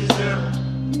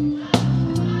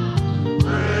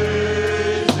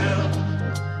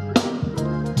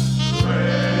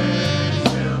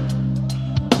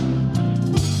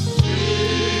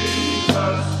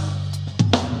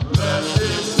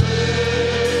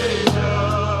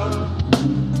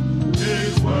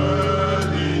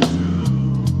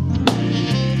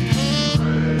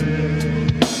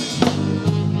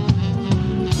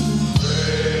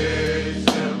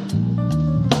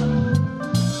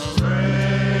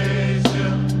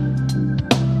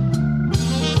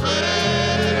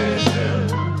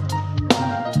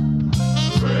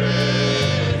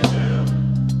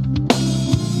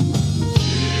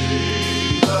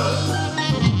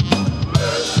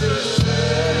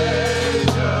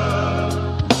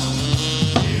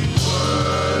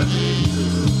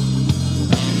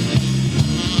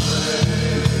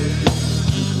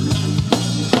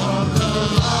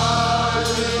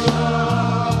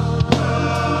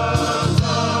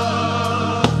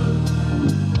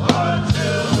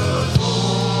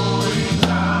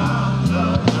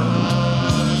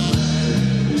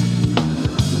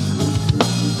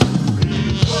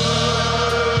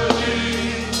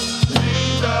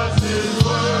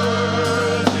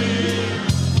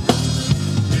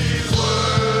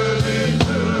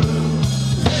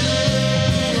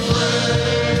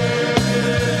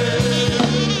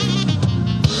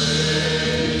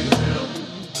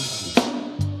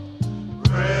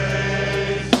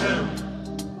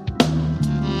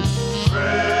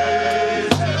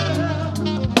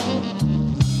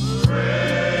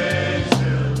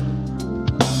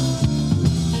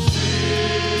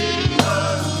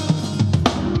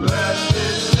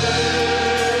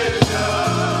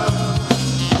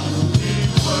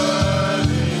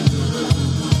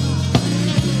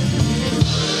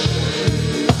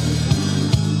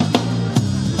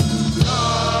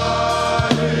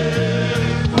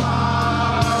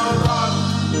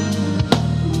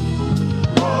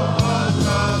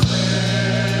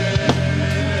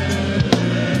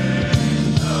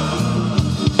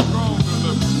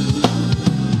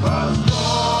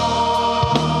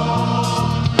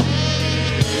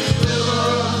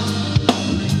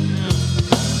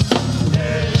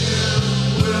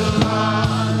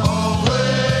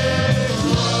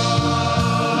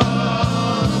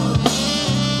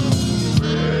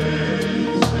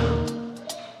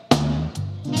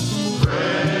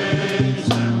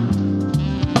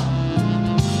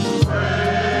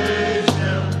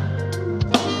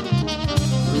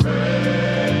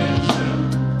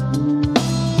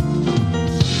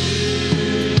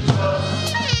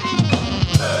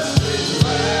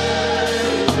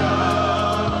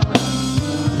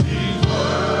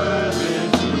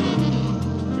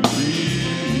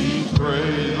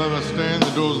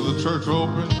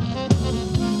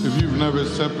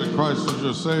accepted Christ as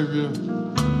your Savior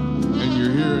and you're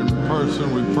here in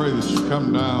person, we pray that you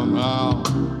come down now,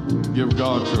 give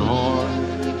God your heart.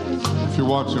 If you're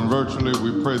watching virtually,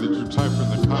 we pray that you type in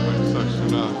the comment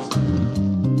section,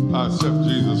 I accept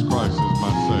Jesus Christ as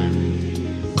my Savior.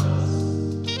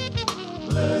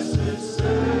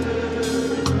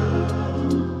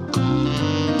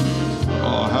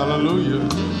 Oh, hallelujah.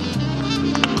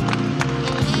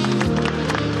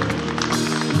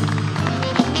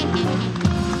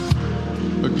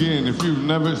 Again, if you've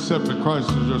never accepted Christ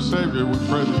as your Savior, we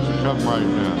pray that you come right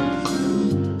now.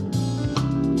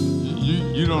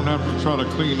 You don't have to try to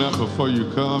clean up before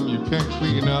you come. You can't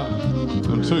clean up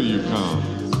until you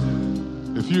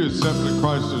come. If you accepted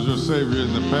Christ as your Savior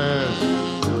in the past,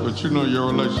 but you know your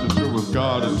relationship with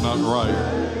God is not right,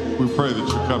 we pray that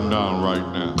you come down right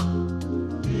now.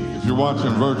 If you're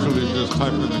watching virtually, just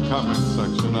type in the comment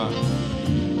section,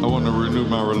 I want to renew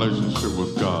my relationship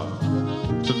with God.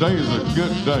 Today is a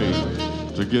good day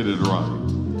to get it right.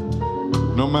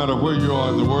 No matter where you are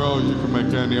in the world, you can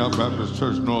make Antioch Baptist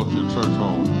Church North your church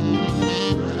home.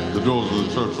 The doors of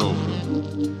the church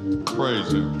open.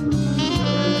 Praise Him.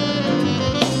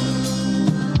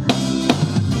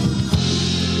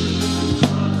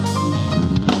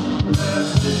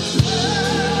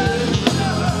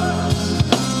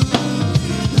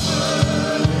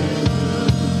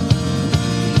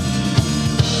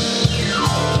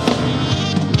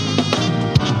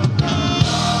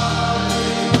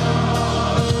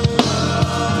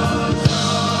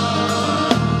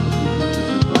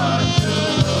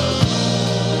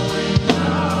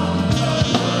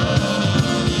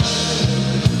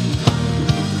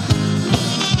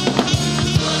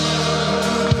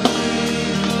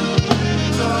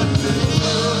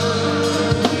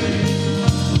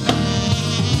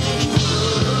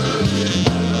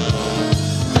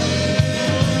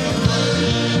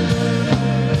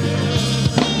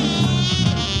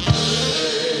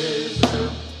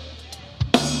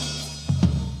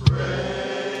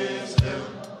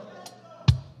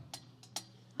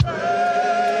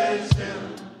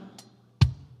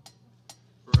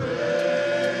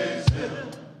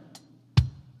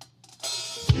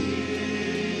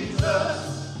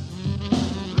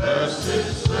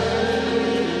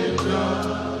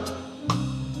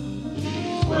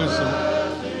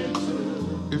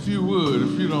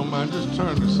 Just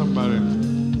turn to somebody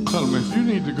and tell them, if you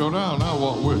need to go down, I'll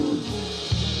walk with you.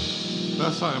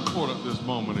 That's how important this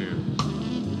moment is.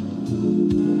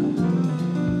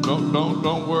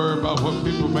 Don't worry about what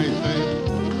people may think.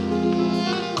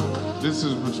 This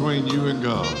is between you and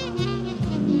God.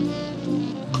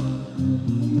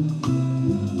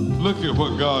 Look at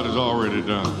what God has already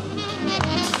done.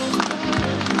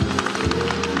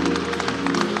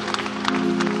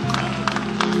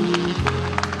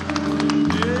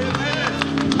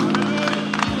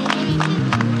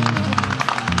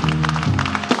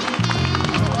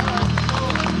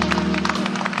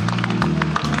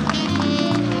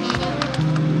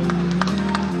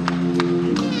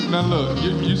 Now look,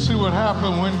 you see what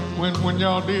happened when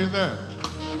y'all did that?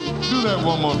 Do that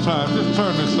one more time. Just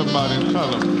turn to somebody and tell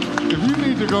them, if you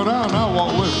need to go down, I'll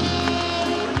walk with you.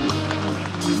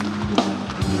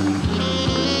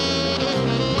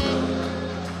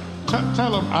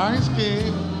 Tell them, I ain't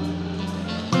scared.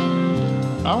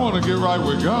 I want to get right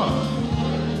with God.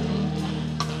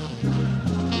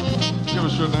 Give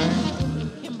us your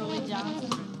name. Kimberly Johnson.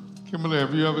 Kimberly,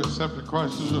 have you ever accepted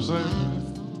Christ as your Savior?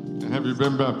 And have you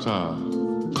been baptized?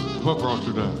 What brought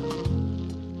you down?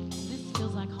 This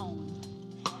feels like home.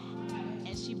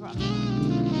 And she brought me.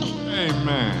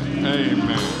 Amen.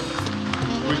 Amen.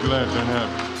 We're glad to have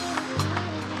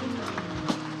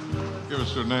you. Give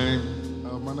us your name.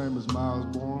 My name is Miles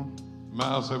Bourne.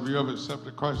 Miles, have you ever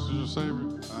accepted Christ as your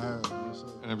Savior? I have, yes, sir.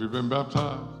 And have you been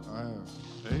baptized? I have.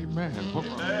 Amen. What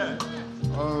brought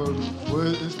you?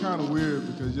 Well, it's kind of weird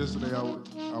because yesterday I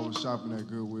was shopping at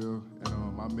Goodwill and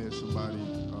I met somebody,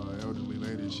 elderly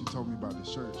lady. She told me about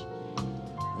this church,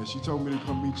 and she told me to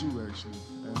come meet you actually.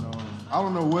 And I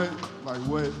don't know what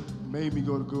made me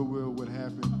go to Goodwill, what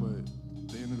happened, but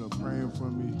they ended up praying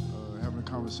for me, having a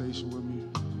conversation with me,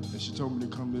 and she told me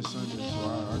to come this Sunday, so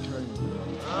I came.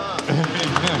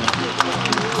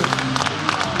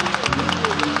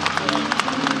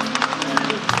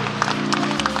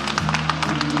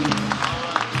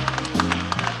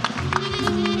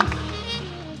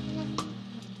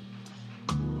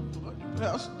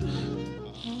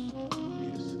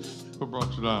 What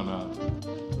brought you down now?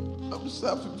 I'm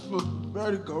suffering from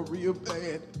vertigo real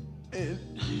bad, and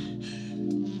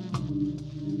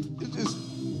it just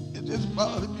just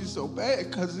bothered me so bad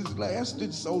because it's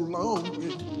lasted so long.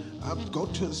 And I'm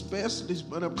going to a specialist,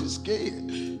 but I'm just scared.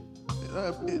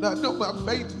 And I know my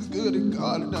faith is good in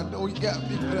God, and I know He got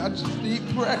me, but I just need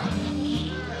prayer.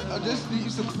 I just need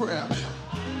some prayer.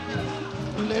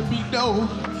 Let me know,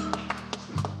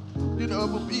 I'm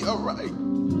going to be all right.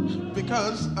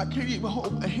 Because I can't even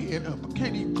hold my head up. I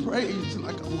can't even praise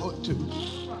like I want to.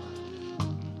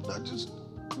 I'm just.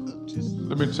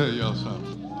 Let me tell y'all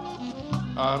something.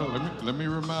 Let me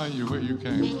remind you where you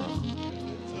came from.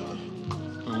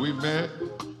 When we met,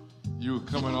 you were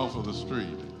coming off of the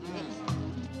street.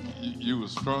 You were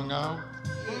strung out,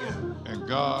 and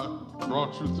God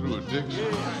brought you through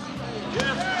addiction.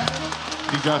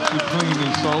 He got you clean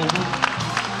and sober,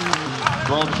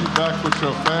 brought you back with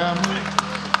your family.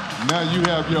 Now you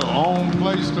have your own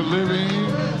place to live in.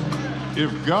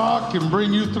 If God can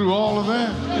bring you through all of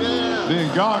that,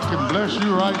 then God can bless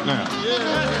you right now.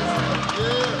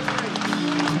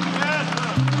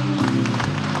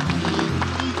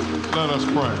 Let us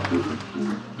pray.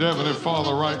 Heavenly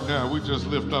Father, right now, we just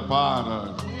lift up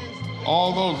Ida and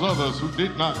all those others who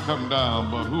did not come down,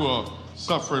 but who are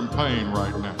suffering pain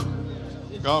right now.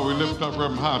 God, we lift up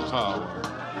Reverend Hightower.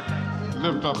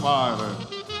 Lift up Ida.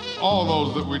 All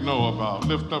those that we know about.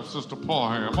 Lift up Sister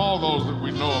Parham. All those that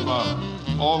we know about.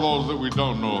 All those that we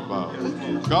don't know about.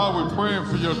 God, we're praying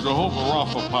for your Jehovah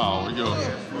Rapha power, your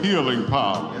healing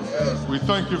power. We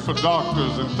thank you for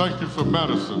doctors and thank you for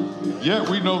medicine. Yet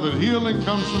we know that healing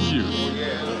comes from you.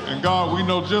 And God, we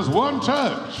know just one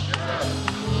touch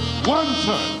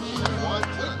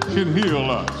can heal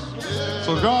us.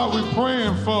 So God, we're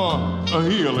praying for a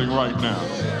healing right now.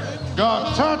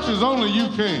 God, touch as only you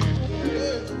can.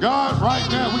 God, right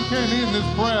now, we can't end this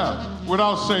prayer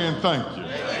without saying thank you.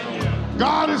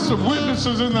 God, there's some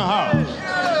witnesses in the house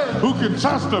who can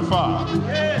testify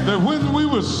that when we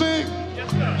were sick,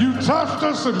 you touched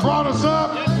us and brought us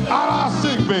up out of our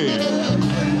sick bed.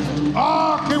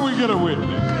 Oh, can we get a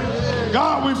witness?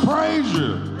 God, we praise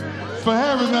you for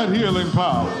having that healing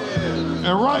power.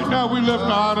 And right now, we lift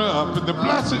our honor up. In the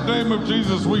blessed name of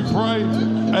Jesus, we pray.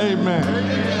 Amen.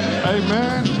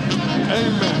 Amen.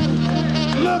 Amen.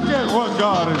 Look at what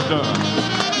God has done.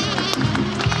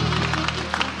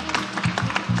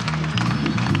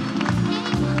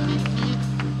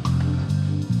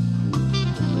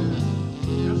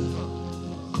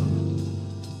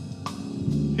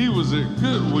 He was at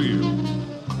Goodwill.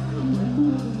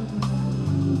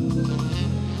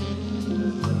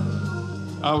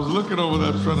 I was looking over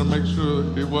there trying to make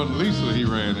sure it wasn't Lisa he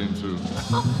ran into.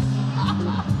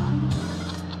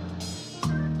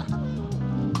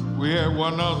 We had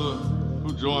one other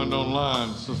who joined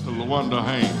online, Sister LaWanda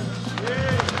Haynes.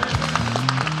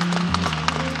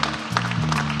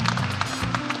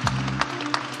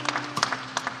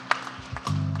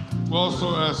 We're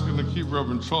also asking to keep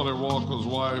Reverend Charlie Walker's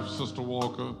wife, Sister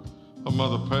Walker. Her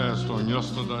mother passed on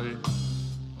yesterday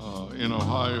in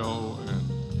Ohio,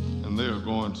 and they are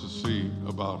going to see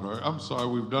about her. I'm sorry,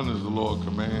 we've done as the Lord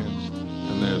commands,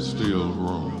 and there's still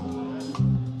room.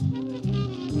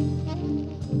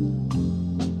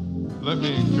 Let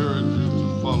me encourage you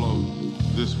to follow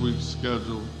this week's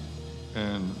schedule,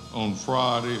 and on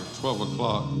Friday at 12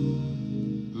 o'clock,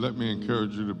 let me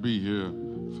encourage you to be here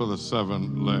for the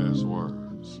 7 last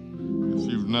words.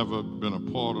 If you've never been a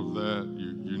part of that,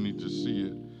 you need to see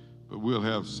it. But we'll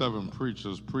have 7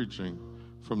 preachers preaching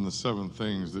from the 7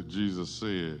 things that Jesus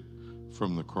said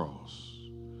from the cross.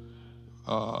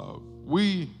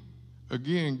 We,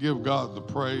 again, give God the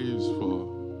praise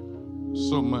for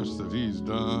so much that he's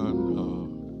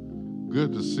done.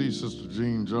 Good to see Sister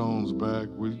Jean Jones back.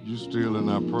 You still in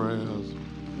our prayers.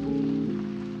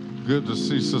 Good to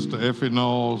see Sister Effie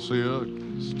Knowles here,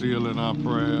 still in our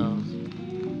prayers.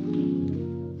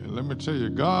 And let me tell you,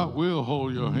 God will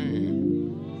hold your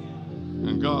hand,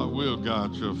 and God will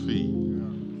guide your feet.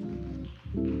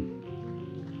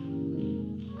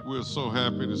 We're so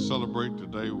happy to celebrate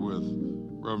today with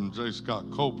Reverend J.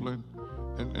 Scott Copeland.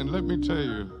 And let me tell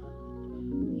you,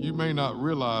 you may not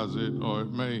realize it, or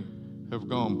it may have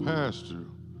gone past you,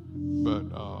 but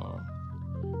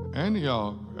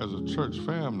Antioch as a church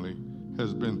family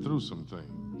has been through some things.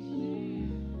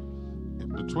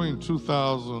 Between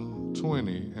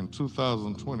 2020 and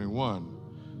 2021,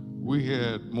 we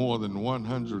had more than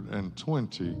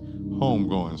 120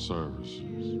 homegoing services.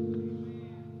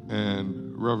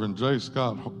 And Reverend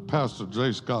Pastor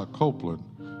J. Scott Copeland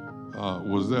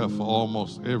was there for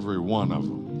almost every one of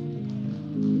them.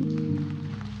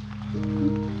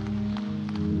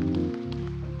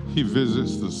 He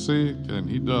visits the sick, and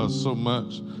he does so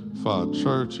much for our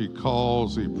church. He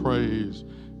calls, he prays,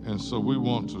 And so we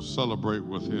want to celebrate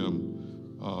with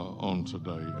him on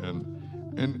today.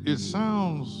 And it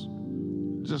sounds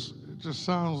just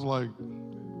sounds like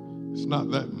it's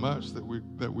not that much that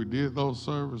we did those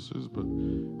services, but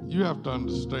you have to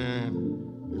understand,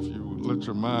 if you let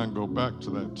your mind go back to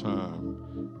that time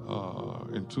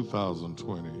in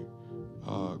 2020,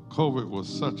 COVID was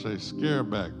such a scare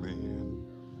back then.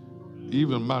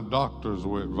 Even my doctors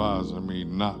were advising me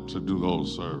not to do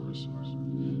those services.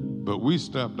 But we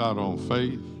stepped out on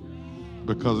faith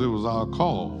because it was our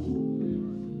call.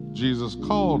 Jesus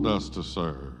called us to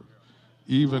serve,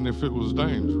 even if it was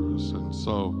dangerous. And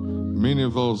so many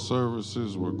of those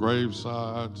services were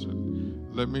gravesides.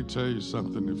 And let me tell you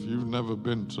something, if you've never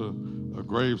been to a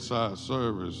graveside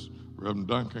service, Reverend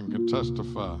Duncan can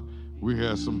testify, we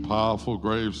had some powerful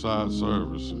graveside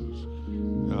services.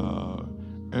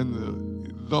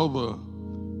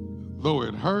 Though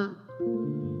it hurt,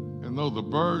 and though the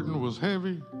burden was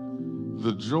heavy,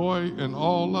 the joy in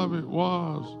all of it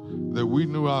was that we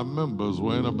knew our members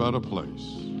were in a better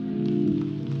place.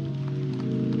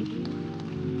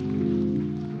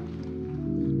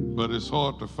 But it's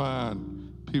hard to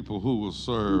find people who will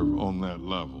serve on that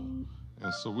level.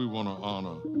 And so we want to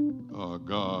honor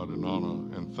God and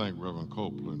honor and thank Reverend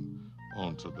Copeland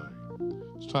on today.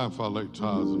 It's time for our late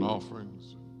tithes and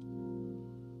offerings.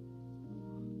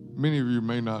 Many of you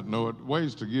may not know it.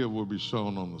 Ways to give will be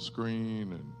shown on the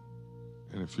screen.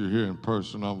 And if you're here in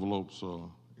person, envelopes are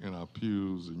in our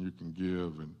pews and you can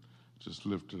give and just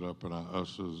lift it up, and our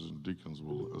ushers and deacons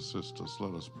will assist us.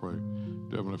 Let us pray.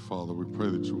 Dear Heavenly Father, we pray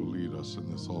that you will lead us in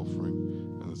this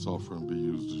offering, and this offering be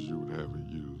used as you would have it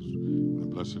used. In the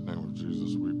blessed name of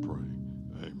Jesus we pray.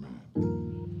 Amen.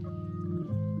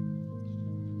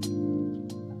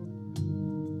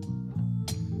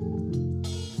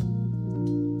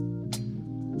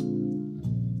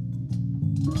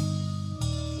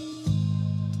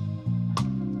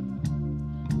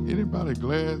 Anybody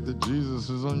glad that Jesus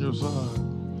is on your side?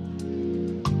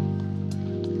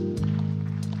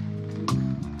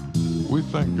 We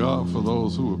thank God for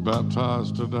those who were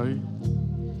baptized today.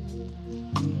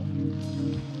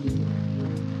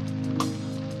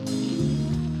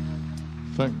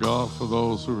 Thank God for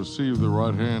those who received the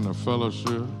right hand of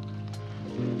fellowship.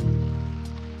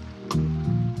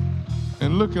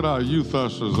 And look at our youth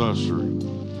ushers ushering.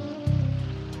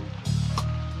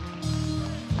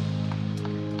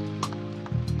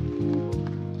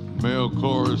 Male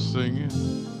chorus singing.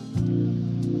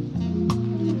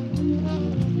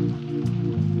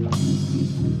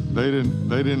 They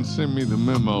didn't send me the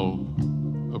memo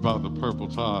about the purple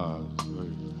ties.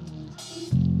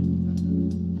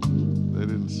 They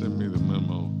didn't send me the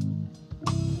memo.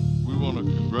 We want to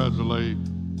congratulate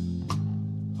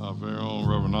our very own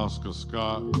Reverend Oscar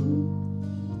Scott,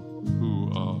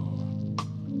 who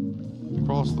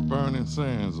crossed the burning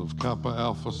sands of Kappa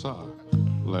Alpha Psi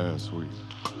last week.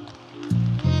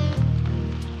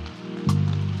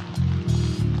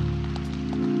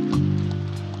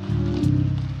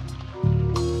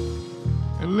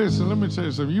 And listen, let me tell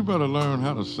you something. You better learn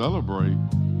how to celebrate.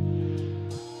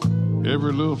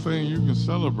 Every little thing you can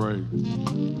celebrate.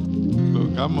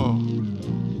 Look, I'm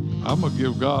gonna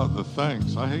give God the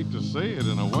thanks. I hate to say it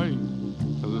in a way,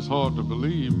 because it's hard to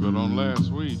believe, but on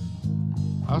last week,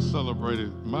 I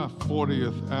celebrated my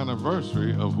 40th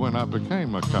anniversary of when I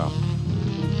became a cop.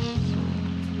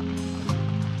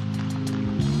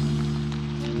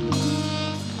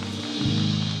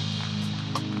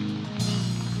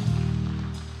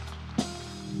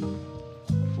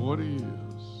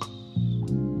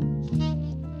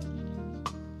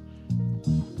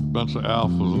 Bunch of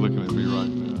alphas looking at me right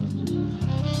now.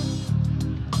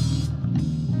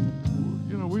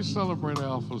 You know, we celebrate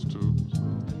alphas too. So.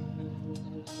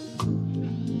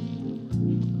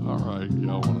 All right,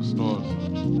 y'all want to start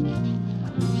something?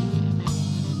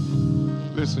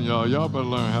 Listen, y'all better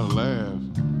learn how to laugh.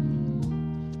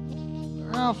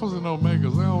 Alphas and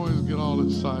omegas, they always get all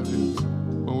excited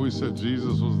when we said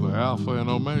Jesus was the Alpha and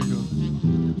Omega.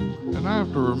 And I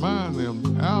have to remind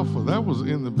them, Alpha, that was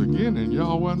in the beginning.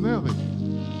 Y'all wasn't there then.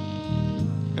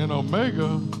 And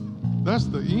Omega, that's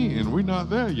the end. We're not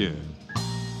there yet.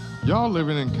 Y'all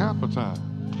living in Kappa time.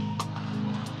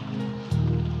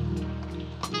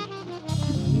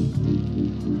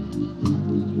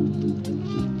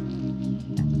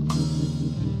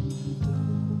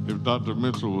 If Dr.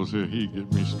 Mitchell was here, he'd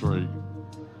get me straight.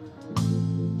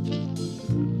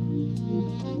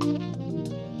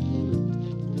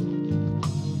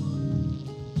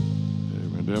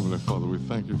 Heavenly Father, we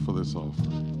thank you for this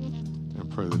offering and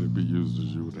pray that it be used as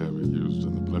you would have it used.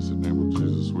 In the blessed name of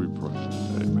Jesus we pray.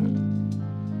 Amen.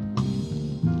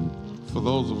 For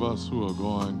those of us who are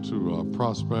going to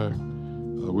Prospect,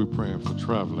 we're praying for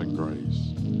traveling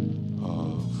grace.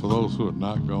 For those who are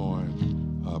not going,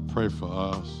 pray for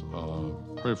us.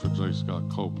 Pray for J. Scott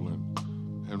Copeland.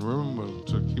 And remember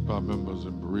to keep our members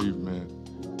in bereavement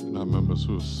and our members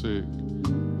who are sick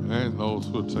and those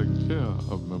who are taking care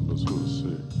of members who are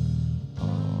sick.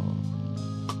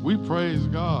 We praise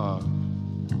God.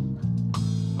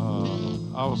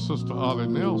 Our sister Ollie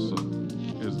Nelson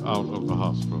is out of the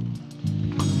hospital.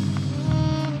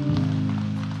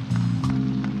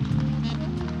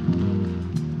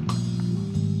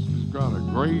 She's got a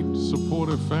great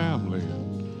supportive family,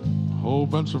 and a whole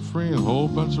bunch of friends, a whole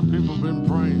bunch of people been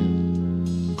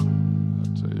praying. I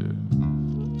tell you,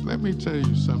 let me tell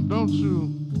you something, don't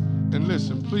you? And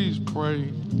listen, please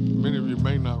pray. Many of you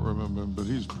may not remember him, but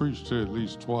he's preached here at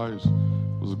least twice.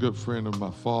 Was a good friend of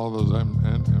my father's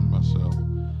and myself.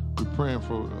 We're praying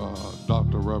for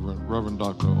Reverend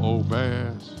Dr. O.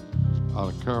 Bass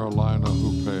out of Carolina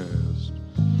who passed.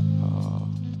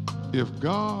 If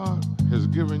God has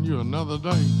given you another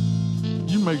day,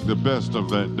 you make the best of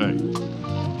that day.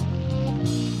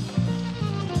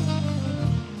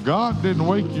 God didn't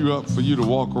wake you up for you to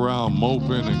walk around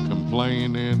moping and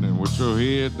complaining and with your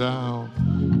head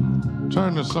down.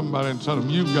 Turn to somebody and tell them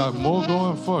you've got more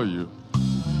going for you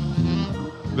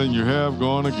than you have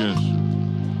going against you.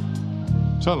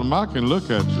 Tell them I can look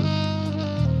at you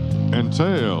and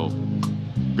tell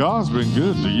God's been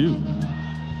good to you.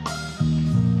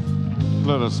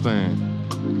 Let us stand.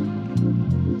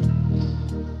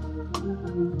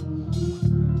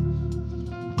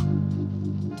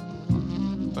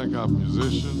 Thank our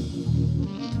musicians.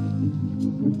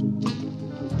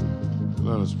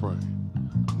 Let us pray.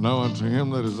 Now unto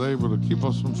him that is able to keep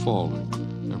us from falling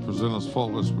and present us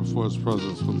faultless before his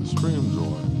presence with extreme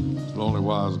joy. The only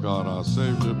wise God, our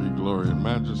Savior, be glory and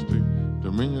majesty,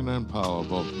 dominion and power,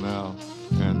 both now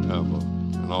and ever.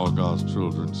 And all God's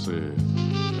children said,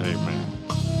 amen.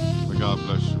 May God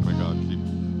bless you. May God keep you.